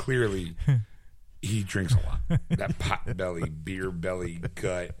 which clearly he drinks a lot. That pot belly, beer belly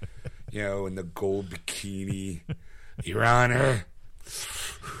gut, and the gold bikini. Your Honor,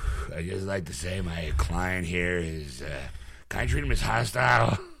 I just like to say my client here is. Can I treat him as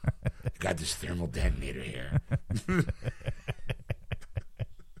hostile? I got this thermal detonator here.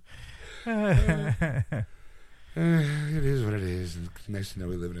 It is what it is. It's nice to know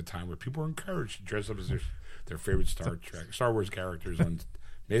we live in a time where people are encouraged to dress up as their favorite Star Wars characters on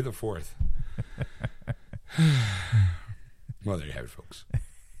May the 4th. Well, there you have it, folks.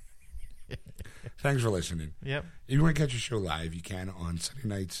 Thanks for listening. Yep. If you want to catch a show live, you can on Sunday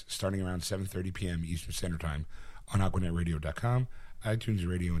nights starting around 7:30 p.m. Eastern Standard Time on AquanetRadio.com, iTunes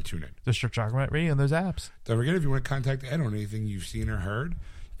Radio, and TuneIn. Just search Aquanet Radio and those apps. Don't forget, if you want to contact Ed on anything you've seen or heard,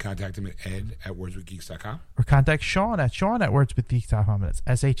 contact him at ed@wordswithgeeks.com. Or contact Sean at wordswithgeeks.com. That's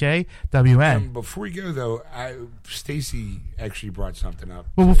SHAWN. Before we go, though, Stacy actually brought something up.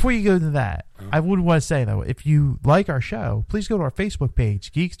 Well, before you go to that, I would want to say, though, if you like our show, please go to our Facebook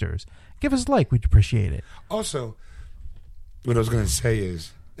page, Geeksters. Give us a like. We'd appreciate it. Also, what I was going to say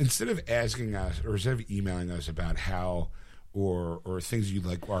is, instead of asking us or instead of emailing us about how or things you'd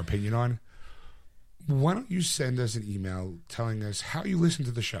like our opinion on, why don't you send us an email telling us how you listen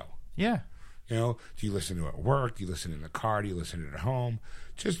to the show? Yeah. Do you listen to it at work? Do you listen in the car? Do you listen to it at home?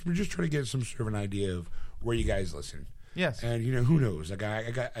 We're just trying to get some sort of an idea of where you guys listen. Yes. And who knows? Like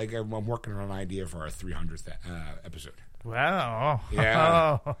I'm working on an idea for our 300th episode. Wow.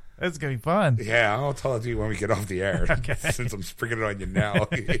 Yeah. Oh, that's going to be fun. Yeah, I'll tell it to you when we get off the air. Okay. Since I'm springing it on you now.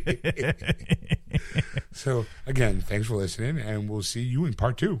 So, again, thanks for listening, and we'll see you in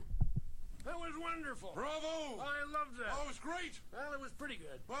part 2. That was wonderful. Bravo! I loved that. Oh, it was great. Well, it was pretty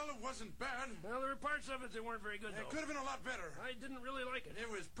good. Well, it wasn't bad. Well, there were parts of it that weren't very good, It though. could have been a lot better. I didn't really like it.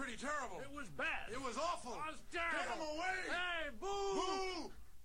 It was pretty terrible. It was bad. It was awful. It was Get terrible. him away! Hey, boo! Boo!